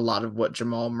of a lot of what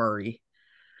Jamal Murray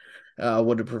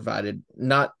would have provided.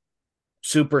 Not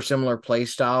super similar play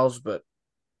styles, but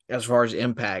as far as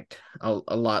impact, a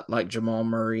lot like Jamal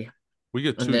Murray. We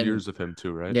get 2 years of him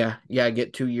too, right? Yeah, I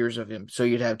get 2 years of him. So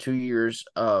you'd have 2 years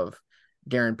of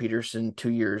Darren Peterson, 2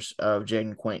 years of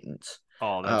Jayden Quaintance.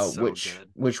 Oh, that's so good.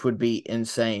 Which would be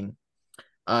insane.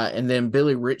 And then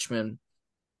Billy Richmond,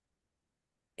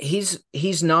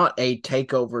 he's not a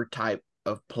takeover type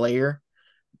of player,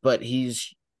 but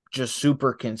he's just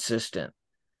super consistent.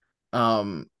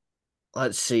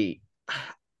 Let's see.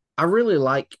 I really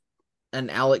like an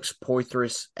Alex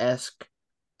Poitras-esque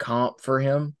comp for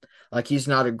him. Like, he's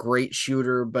not a great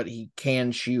shooter, but he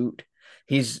can shoot.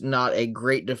 He's not a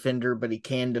great defender, but he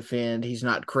can defend. He's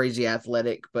not crazy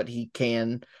athletic, but he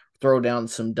can throw down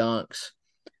some dunks.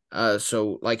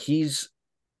 So like he's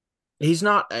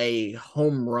not a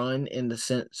home run in the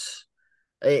sense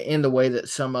in the way that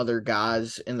some other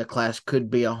guys in the class could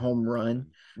be a home run,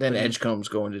 then Edgecombe's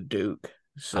going to Duke.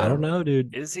 So I don't know,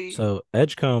 dude. Is he? So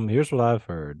Edgecombe, here's what I've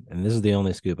heard, and this is the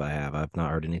only scoop I have. I've not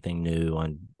heard anything new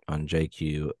on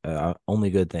JQ. Only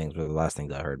good things were the last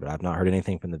things I heard, but I've not heard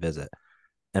anything from the visit.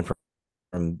 And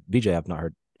from BJ, I've not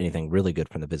heard anything really good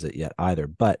from the visit yet either.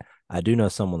 But I do know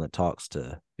someone that talks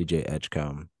to BJ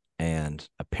Edgecombe, and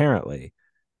apparently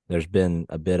there's been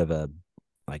a bit of a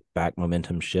like back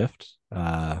momentum shift,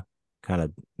 kind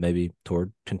of maybe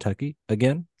toward Kentucky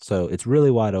again. So it's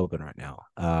really wide open right now.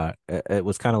 It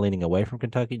was kind of leaning away from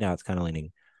Kentucky. Now it's kind of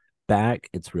leaning back.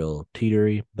 It's real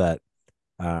teetery, but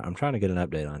I'm trying to get an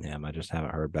update on him. I just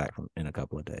haven't heard back from in a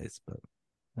couple of days. But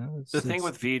The thing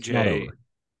with it's not VJ over.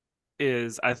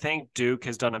 is I think Duke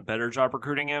has done a better job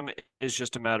recruiting him. It's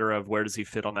just a matter of where does he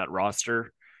fit on that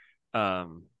roster.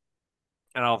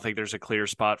 And I don't think there's a clear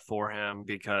spot for him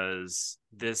because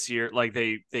this year, like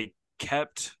they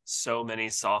kept so many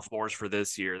sophomores for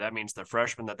this year. That means the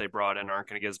freshmen that they brought in aren't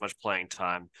going to get as much playing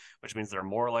time, which means they're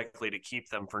more likely to keep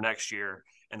them for next year.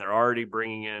 And they're already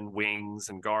bringing in wings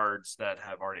and guards that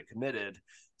have already committed.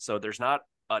 So there's not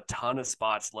a ton of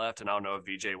spots left. And I don't know if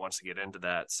VJ wants to get into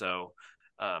that. So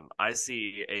I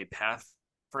see a path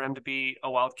for him to be a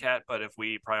Wildcat, but if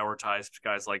we prioritize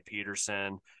guys like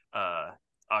Peterson,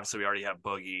 obviously we already have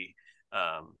Boogie,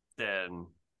 then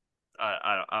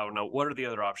I don't know. What are the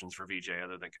other options for VJ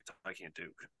other than Kentucky and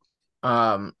Duke?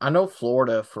 I know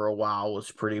Florida for a while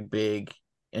was pretty big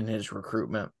in his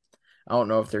recruitment. I don't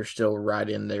know if they're still right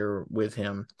in there with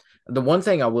him. The one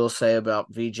thing I will say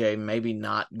about VJ maybe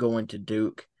not going to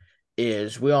Duke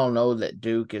is we all know that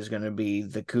Duke is going to be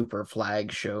the Cooper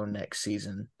Flag show next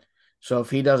season. So if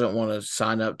he doesn't want to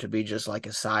sign up to be just like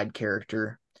a side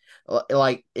character,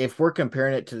 like if we're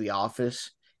comparing it to The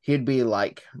Office, he'd be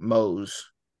like Mose.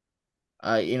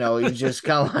 He's just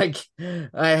kind of like,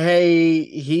 hey,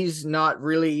 he's not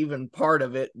really even part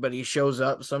of it, but he shows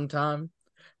up sometime.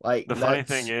 Like the funny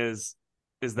thing is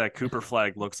that Cooper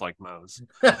Flag looks like Mose.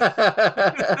 but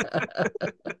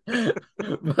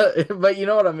you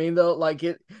know what I mean though? Like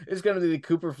it's gonna be the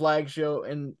Cooper Flag show,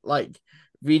 and like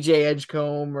VJ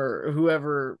Edgecombe or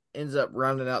whoever ends up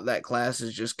rounding out that class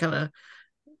is just kind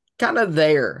of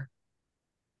there.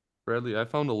 Bradley, I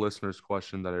found a listener's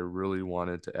question that I really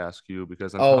wanted to ask you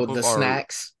because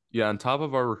Snacks. On top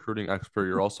of our recruiting expert,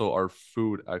 you're also our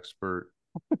food expert.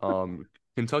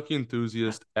 Kentucky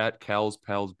enthusiast at Cal's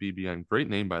Pals BBN. Great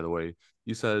name, by the way.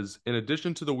 He says, in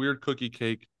addition to the weird cookie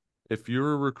cake, if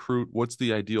you're a recruit, what's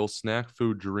the ideal snack,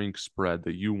 food, drink spread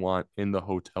that you want in the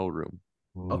hotel room?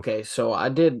 Okay, so I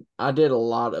did a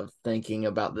lot of thinking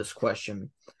about this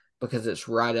question because it's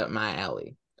right up my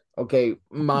alley. Okay,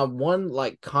 my one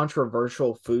like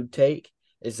controversial food take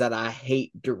is that I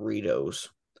hate Doritos.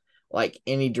 Like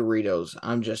any Doritos,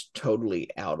 I'm just totally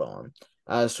out on.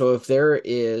 So if there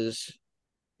is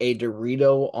a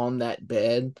Dorito on that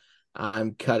bed,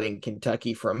 I'm cutting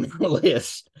Kentucky from the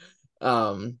list.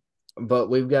 But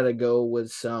we've got to go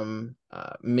with some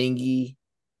Mingy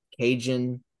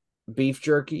Cajun beef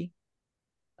jerky.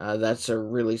 That's a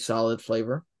really solid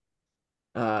flavor.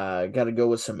 Got to go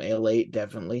with some Ale-8,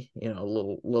 definitely. A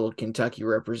little Kentucky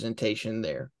representation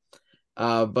there.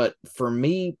 But for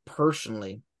me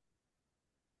personally,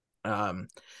 I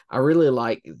really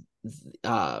like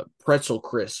pretzel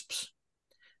crisps.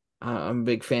 I'm a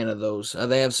big fan of those.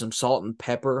 They have some salt and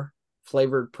pepper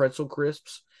flavored pretzel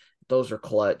crisps. Those are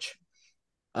clutch.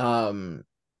 I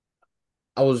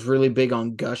was really big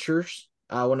on Gushers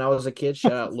when I was a kid.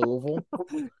 Shout out Louisville.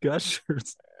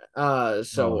 Gushers. I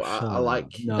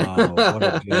like no, what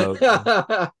a joke.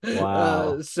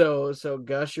 Wow. So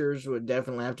Gushers would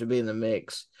definitely have to be in the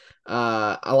mix.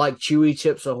 I like Chewy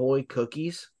Chips Ahoy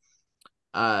cookies.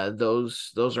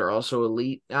 Those are also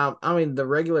elite. I mean the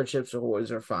regular Chips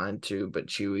Ahoys are fine too, but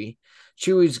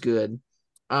Chewy's good.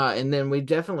 And then we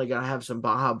definitely gotta have some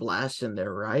Baja Blast in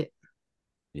there, right?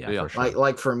 Yeah, for sure.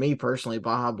 Like for me personally,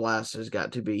 Baja Blast has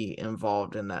got to be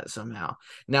involved in that somehow.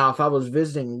 Now, if I was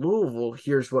visiting Louisville,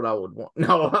 here's what I would want.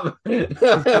 No,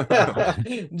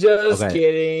 just Okay.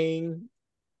 kidding.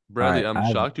 Bradley, All right,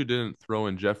 I'm shocked you didn't throw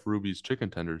in Jeff Ruby's chicken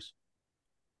tenders.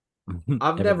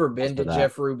 I've never been to that.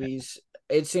 Jeff Ruby's.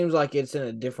 It seems like it's in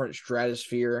a different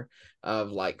stratosphere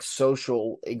of like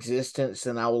social existence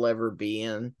than I will ever be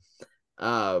in.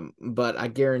 But I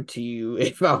guarantee you,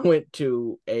 if I went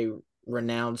to a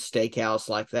renowned steakhouse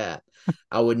like that,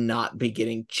 I would not be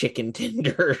getting chicken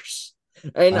tenders.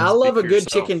 And I love a good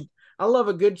chicken. I love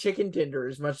a good chicken tender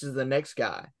as much as the next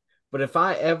guy. But if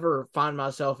I ever find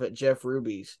myself at Jeff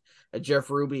Ruby's, Jeff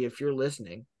Ruby, if you're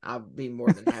listening, I'd be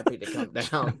more than happy to come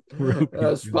down,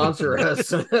 sponsor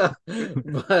us.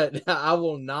 But I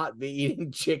will not be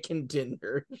eating chicken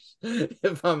tenders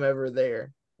if I'm ever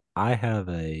there. I have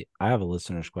a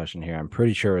listener's question here. I'm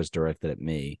pretty sure it's directed at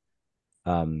me.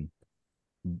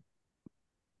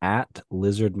 At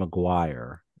Lizard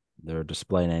McGuire, their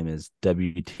display name is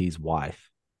WT's wife.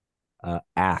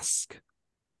 Ask,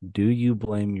 do you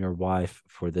blame your wife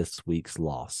for this week's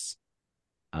loss?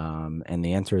 And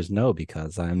the answer is no,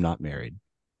 because I am not married.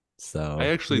 So I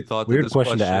actually thought weird that this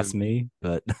question to ask me,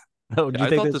 but I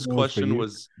thought this question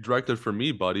was directed for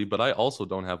me, buddy, but I also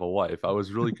don't have a wife. I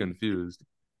was really confused.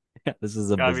 Yeah, this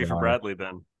is a Gotta be bizarre. for Bradley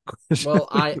then. Well,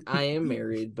 I am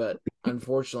married, but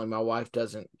unfortunately, my wife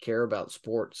doesn't care about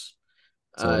sports.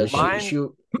 So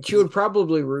She would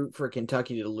probably root for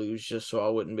Kentucky to lose just so I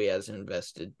wouldn't be as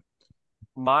invested.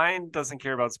 Mine doesn't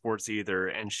care about sports either,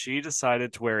 and she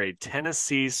decided to wear a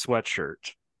Tennessee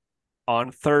sweatshirt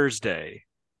on Thursday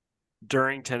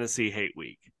during Tennessee Hate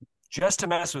Week just to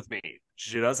mess with me.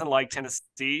 She doesn't like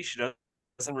Tennessee. She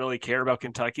doesn't really care about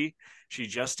Kentucky. She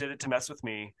just did it to mess with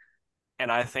me, and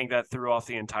I think that threw off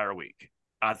the entire week.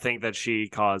 I think that she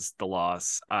caused the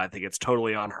loss. I think it's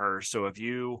totally on her. So if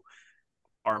you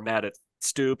are mad at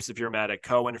Stoops, if you're mad at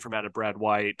Cohen, if you're mad at Brad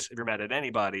White, if you're mad at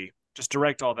anybody, just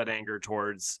direct all that anger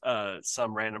towards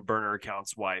some random burner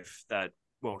account's wife that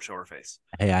won't show her face.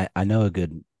 Hey, I know a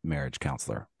good marriage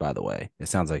counselor, by the way. It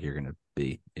sounds like you're going to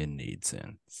be in need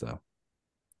soon. So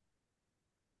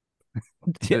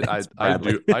Yeah, I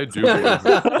do.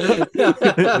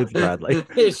 It's Bradley.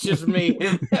 It's just me.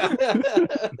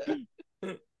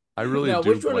 I really now, do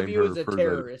which one blame of you her is a for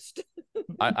terrorist?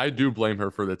 I do blame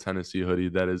her for the Tennessee hoodie.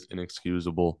 That is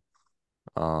inexcusable.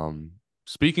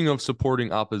 Speaking of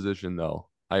supporting opposition, though,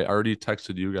 I already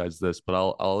texted you guys this, but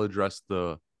I'll address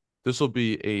this will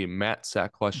be a Matt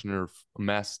Sack questioner.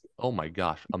 Oh my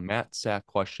gosh, a Matt Sack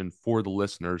question for the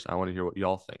listeners. I want to hear what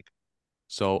y'all think.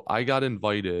 So I got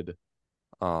invited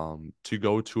to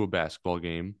go to a basketball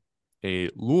game, a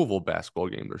Louisville basketball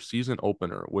game, their season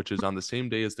opener, which is on the same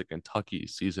day as the Kentucky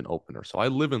season opener. So I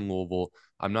live in Louisville.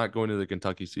 I'm not going to the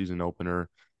Kentucky season opener,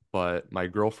 but my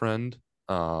girlfriend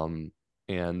and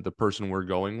the person we're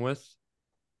going with,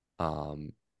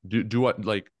 do what,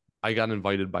 like, I got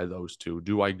invited by those two.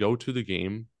 Do I go to the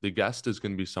game? The guest is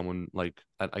going to be someone like,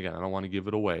 again, I don't want to give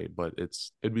it away, but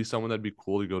it'd be someone that'd be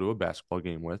cool to go to a basketball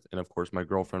game with. And of course, my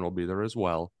girlfriend will be there as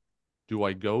well. Do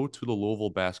I go to the Louisville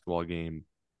basketball game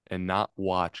and not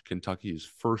watch Kentucky's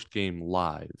first game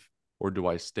live, or do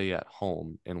I stay at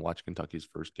home and watch Kentucky's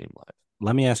first game live?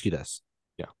 Let me ask you this.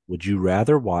 Yeah. Would you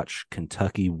rather watch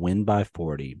Kentucky win by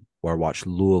 40 or watch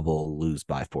Louisville lose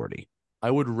by 40? I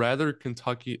would rather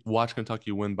watch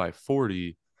Kentucky win by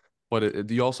 40, but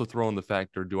you also throw in the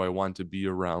factor, do I want to be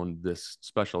around this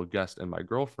special guest and my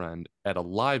girlfriend at a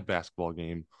live basketball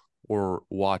game, or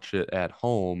watch it at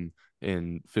home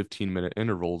in 15-minute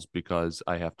intervals because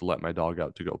I have to let my dog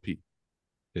out to go pee?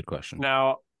 Good question.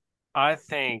 Now, I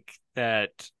think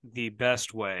that the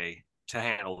best way to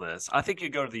handle this, I think you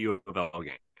go to the U of L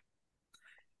game.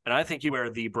 And I think you wear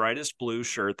the brightest blue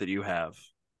shirt that you have.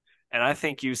 And I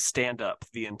think you stand up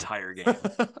the entire game.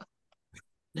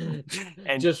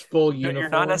 And just full uniform.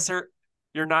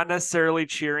 You're not necessarily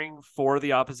cheering for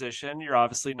the opposition. You're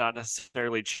obviously not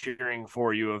necessarily cheering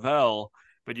for U of L,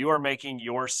 but you are making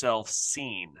yourself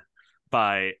seen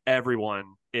by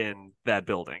everyone in that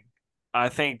building. I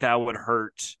think that would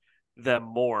hurt them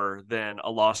more than a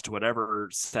loss to whatever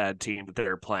sad team that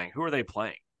they're playing. Who are they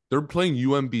playing? They're playing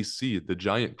UMBC, the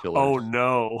Giant Killers. Oh,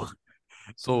 no.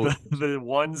 So the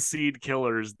 1 seed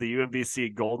killers, the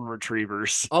UMBC Golden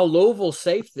Retrievers. Oh, Louisville's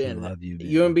safe then. Love you,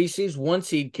 UMBC's 1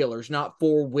 seed killers, not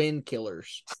 4 win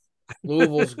killers.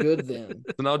 Louisville's good then.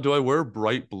 So now, do I wear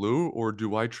bright blue, or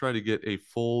do I try to get a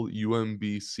full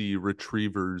UMBC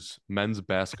Retrievers men's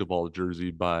basketball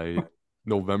jersey by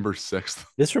November 6th?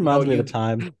 This reminds me of the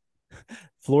time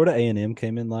Florida A&M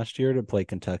came in last year to play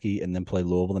Kentucky and then play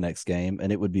Louisville the next game,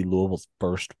 and it would be Louisville's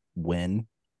first win.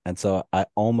 And so I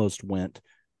almost went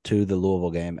to the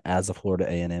Louisville game as a Florida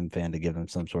A&M fan to give them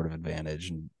some sort of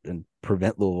advantage and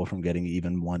prevent Louisville from getting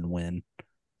even one win.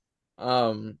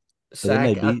 But then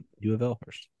they beat U of L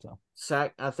first. So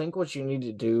Sack, I think what you need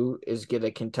to do is get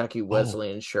a Kentucky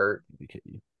Wesleyan shirt.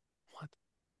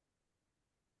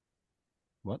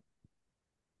 What?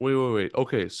 Wait.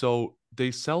 Okay, so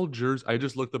they sell jerseys. I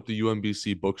just looked up the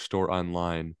UMBC bookstore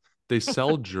online. They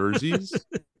sell jerseys,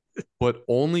 but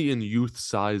only in youth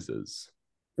sizes.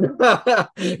 get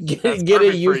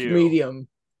a youth medium.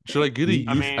 Should I get a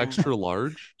youth extra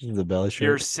large? The belly shirt.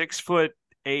 You're 6 foot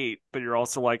 6'8", but you're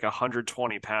also like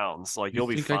 120 pounds. Like you'll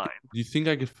be fine. Do you think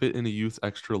I could fit in a youth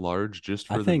extra large just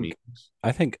for I the think memes?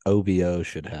 I think OVO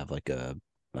should have like a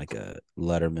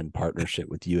Letterman partnership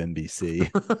with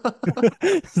UMBC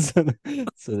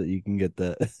so that you can get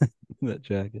that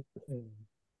jacket.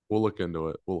 We'll look into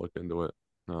it.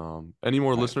 Any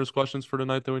more All right. listeners' questions for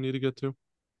tonight that we need to get to?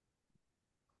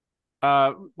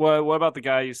 What about the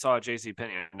guy you saw at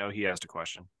JCPenney? I know he asked a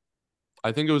question.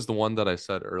 I think it was the one that I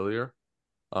said earlier.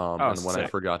 And when I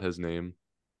sick. forgot his name.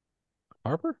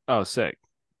 Harper? Oh, sick.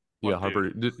 Yeah, What Harper.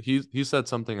 dude? He said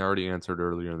something I already answered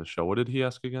earlier in the show. What did he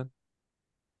ask again?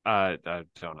 I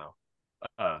don't know.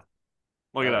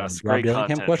 Look at us. Rob Great Dillingham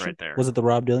content question? right there. Was it the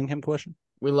Rob Dillingham question?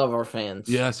 We love our fans.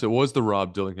 Yes, it was the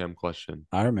Rob Dillingham question.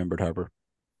 I remembered Harper.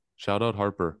 Shout out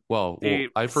Harper. Well,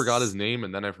 I forgot his name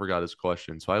and then I forgot his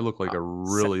question, so I look like a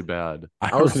really bad.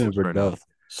 I was- remembered right now. both.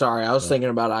 Sorry, I was thinking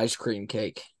about ice cream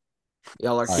cake.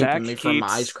 Y'all are Zach keeping me from my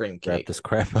keeps- ice cream Wrap cake. this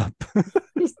crap up.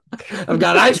 I've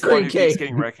got ice One cream who keeps cake.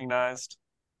 getting recognized.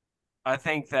 I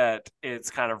think that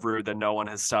it's kind of rude that no one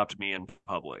has stopped me in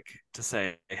public to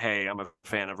say, "Hey, I'm a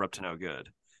fan of Up to No Good."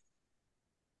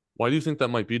 Why do you think that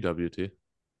might be, WT?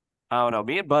 I don't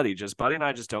know. Buddy and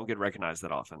I just don't get recognized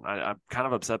that often. I'm kind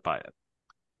of upset by it.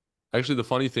 Actually, the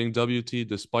funny thing, WT,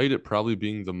 despite it probably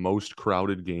being the most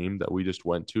crowded game that we just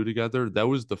went to together, that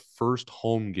was the first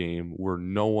home game where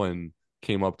no one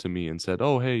came up to me and said,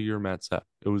 "Oh, hey, you're Matt Sepp."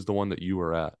 It was the one that you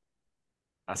were at.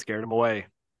 I scared him away.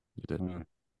 You did.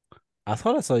 I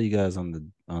thought I saw you guys on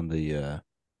the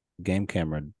game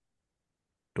camera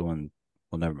doing.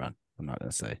 Well, never mind. I'm not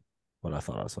gonna say what I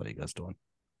thought I saw you guys doing.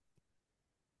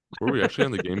 Were we actually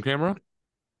on the game camera?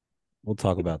 We'll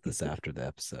talk about this after the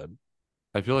episode.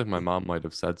 I feel like my mom might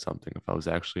have said something if I was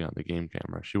actually on the game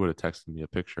camera. She would have texted me a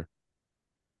picture.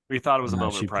 We thought it was a No,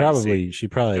 moment she of privacy. she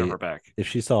Get probably, her back. if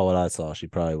she saw what I saw, she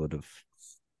probably would have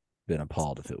been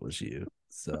appalled if it was you.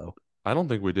 So I don't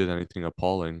think we did anything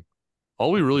appalling.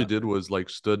 All we really did was like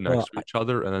stood next Well, to each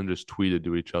other and then just tweeted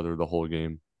to each other the whole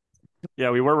game.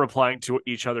 Yeah, we were replying to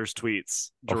each other's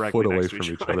tweets A directly foot away next to from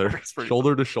each each other, It's pretty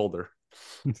shoulder to shoulder.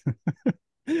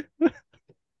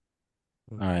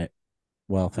 all right.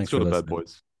 Well, Let's thanks go for to listening. bed,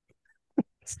 boys.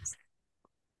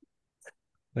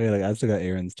 I still got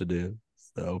errands to do.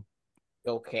 So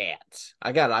Go Cats.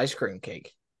 I got ice cream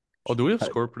cake. Oh, do we have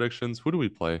score predictions? Who do we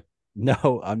play?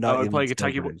 no, I'm not. I would giving play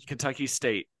score prediction. Kentucky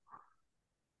State.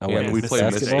 Oh, And wait, we is play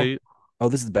this Miss basketball? State. Oh,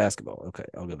 this is basketball. Okay,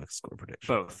 I'll give a score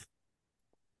prediction. Both.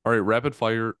 All right, rapid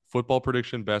fire football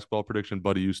prediction, basketball prediction.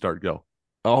 Buddy, you start. Go.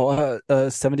 Oh,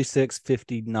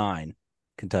 76-59,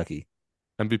 Kentucky.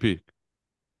 MVP.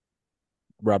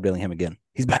 Rob Dillingham again.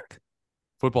 He's back.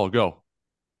 Football. Go.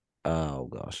 Oh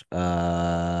gosh.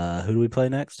 Who do we play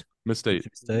next? Miss State.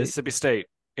 Mississippi State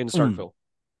in Starkville.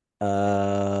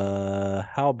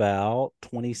 How about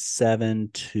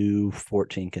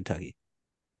 27-14 Kentucky?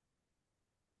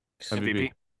 MVP.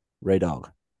 Ray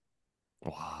Dog.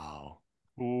 Wow.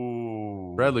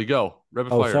 Ooh. Bradley, go.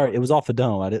 Rapid Oh, fire. sorry, it was off the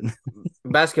dome. I didn't.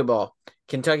 Basketball.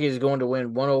 Kentucky is going to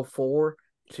win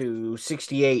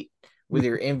 104-68 with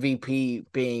your MVP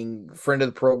being friend of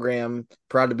the program,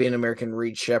 proud to be an American,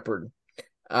 Reed Shepherd.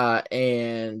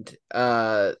 And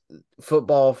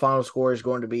football final score is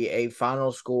going to be a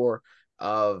final score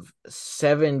of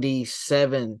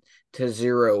 77-0.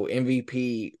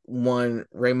 MVP won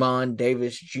Raymond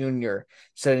Davis Jr.,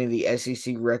 setting the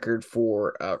SEC record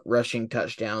for rushing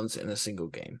touchdowns in a single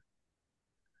game.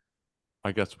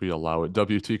 I guess we allow it.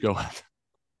 WT, go ahead.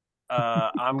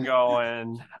 I'm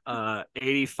going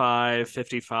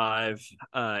 85-55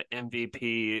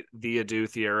 MVP the Adu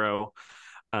Thiero.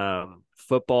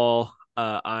 Football,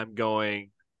 I'm going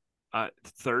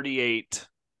 38-17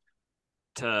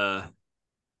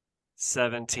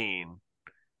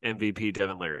 MVP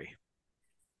Devin Leary.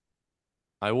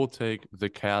 I will take the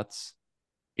Cats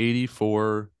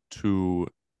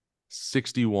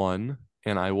 84-61,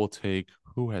 and I will take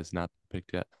who has not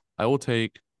picked yet. I will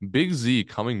take Big Z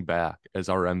coming back as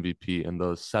our MVP in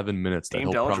the 7 minutes that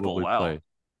Deemed he'll eligible, probably wow. play.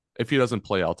 If he doesn't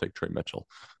play, I'll take Trey Mitchell.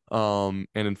 And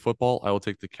in football, I will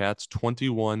take the Cats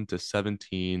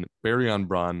 21-17. Barryon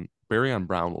Brown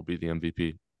will be the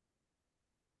MVP.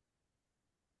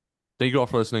 Thank you all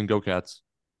for listening. Go Cats.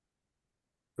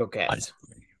 Go Cats.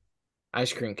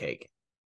 Ice cream cake.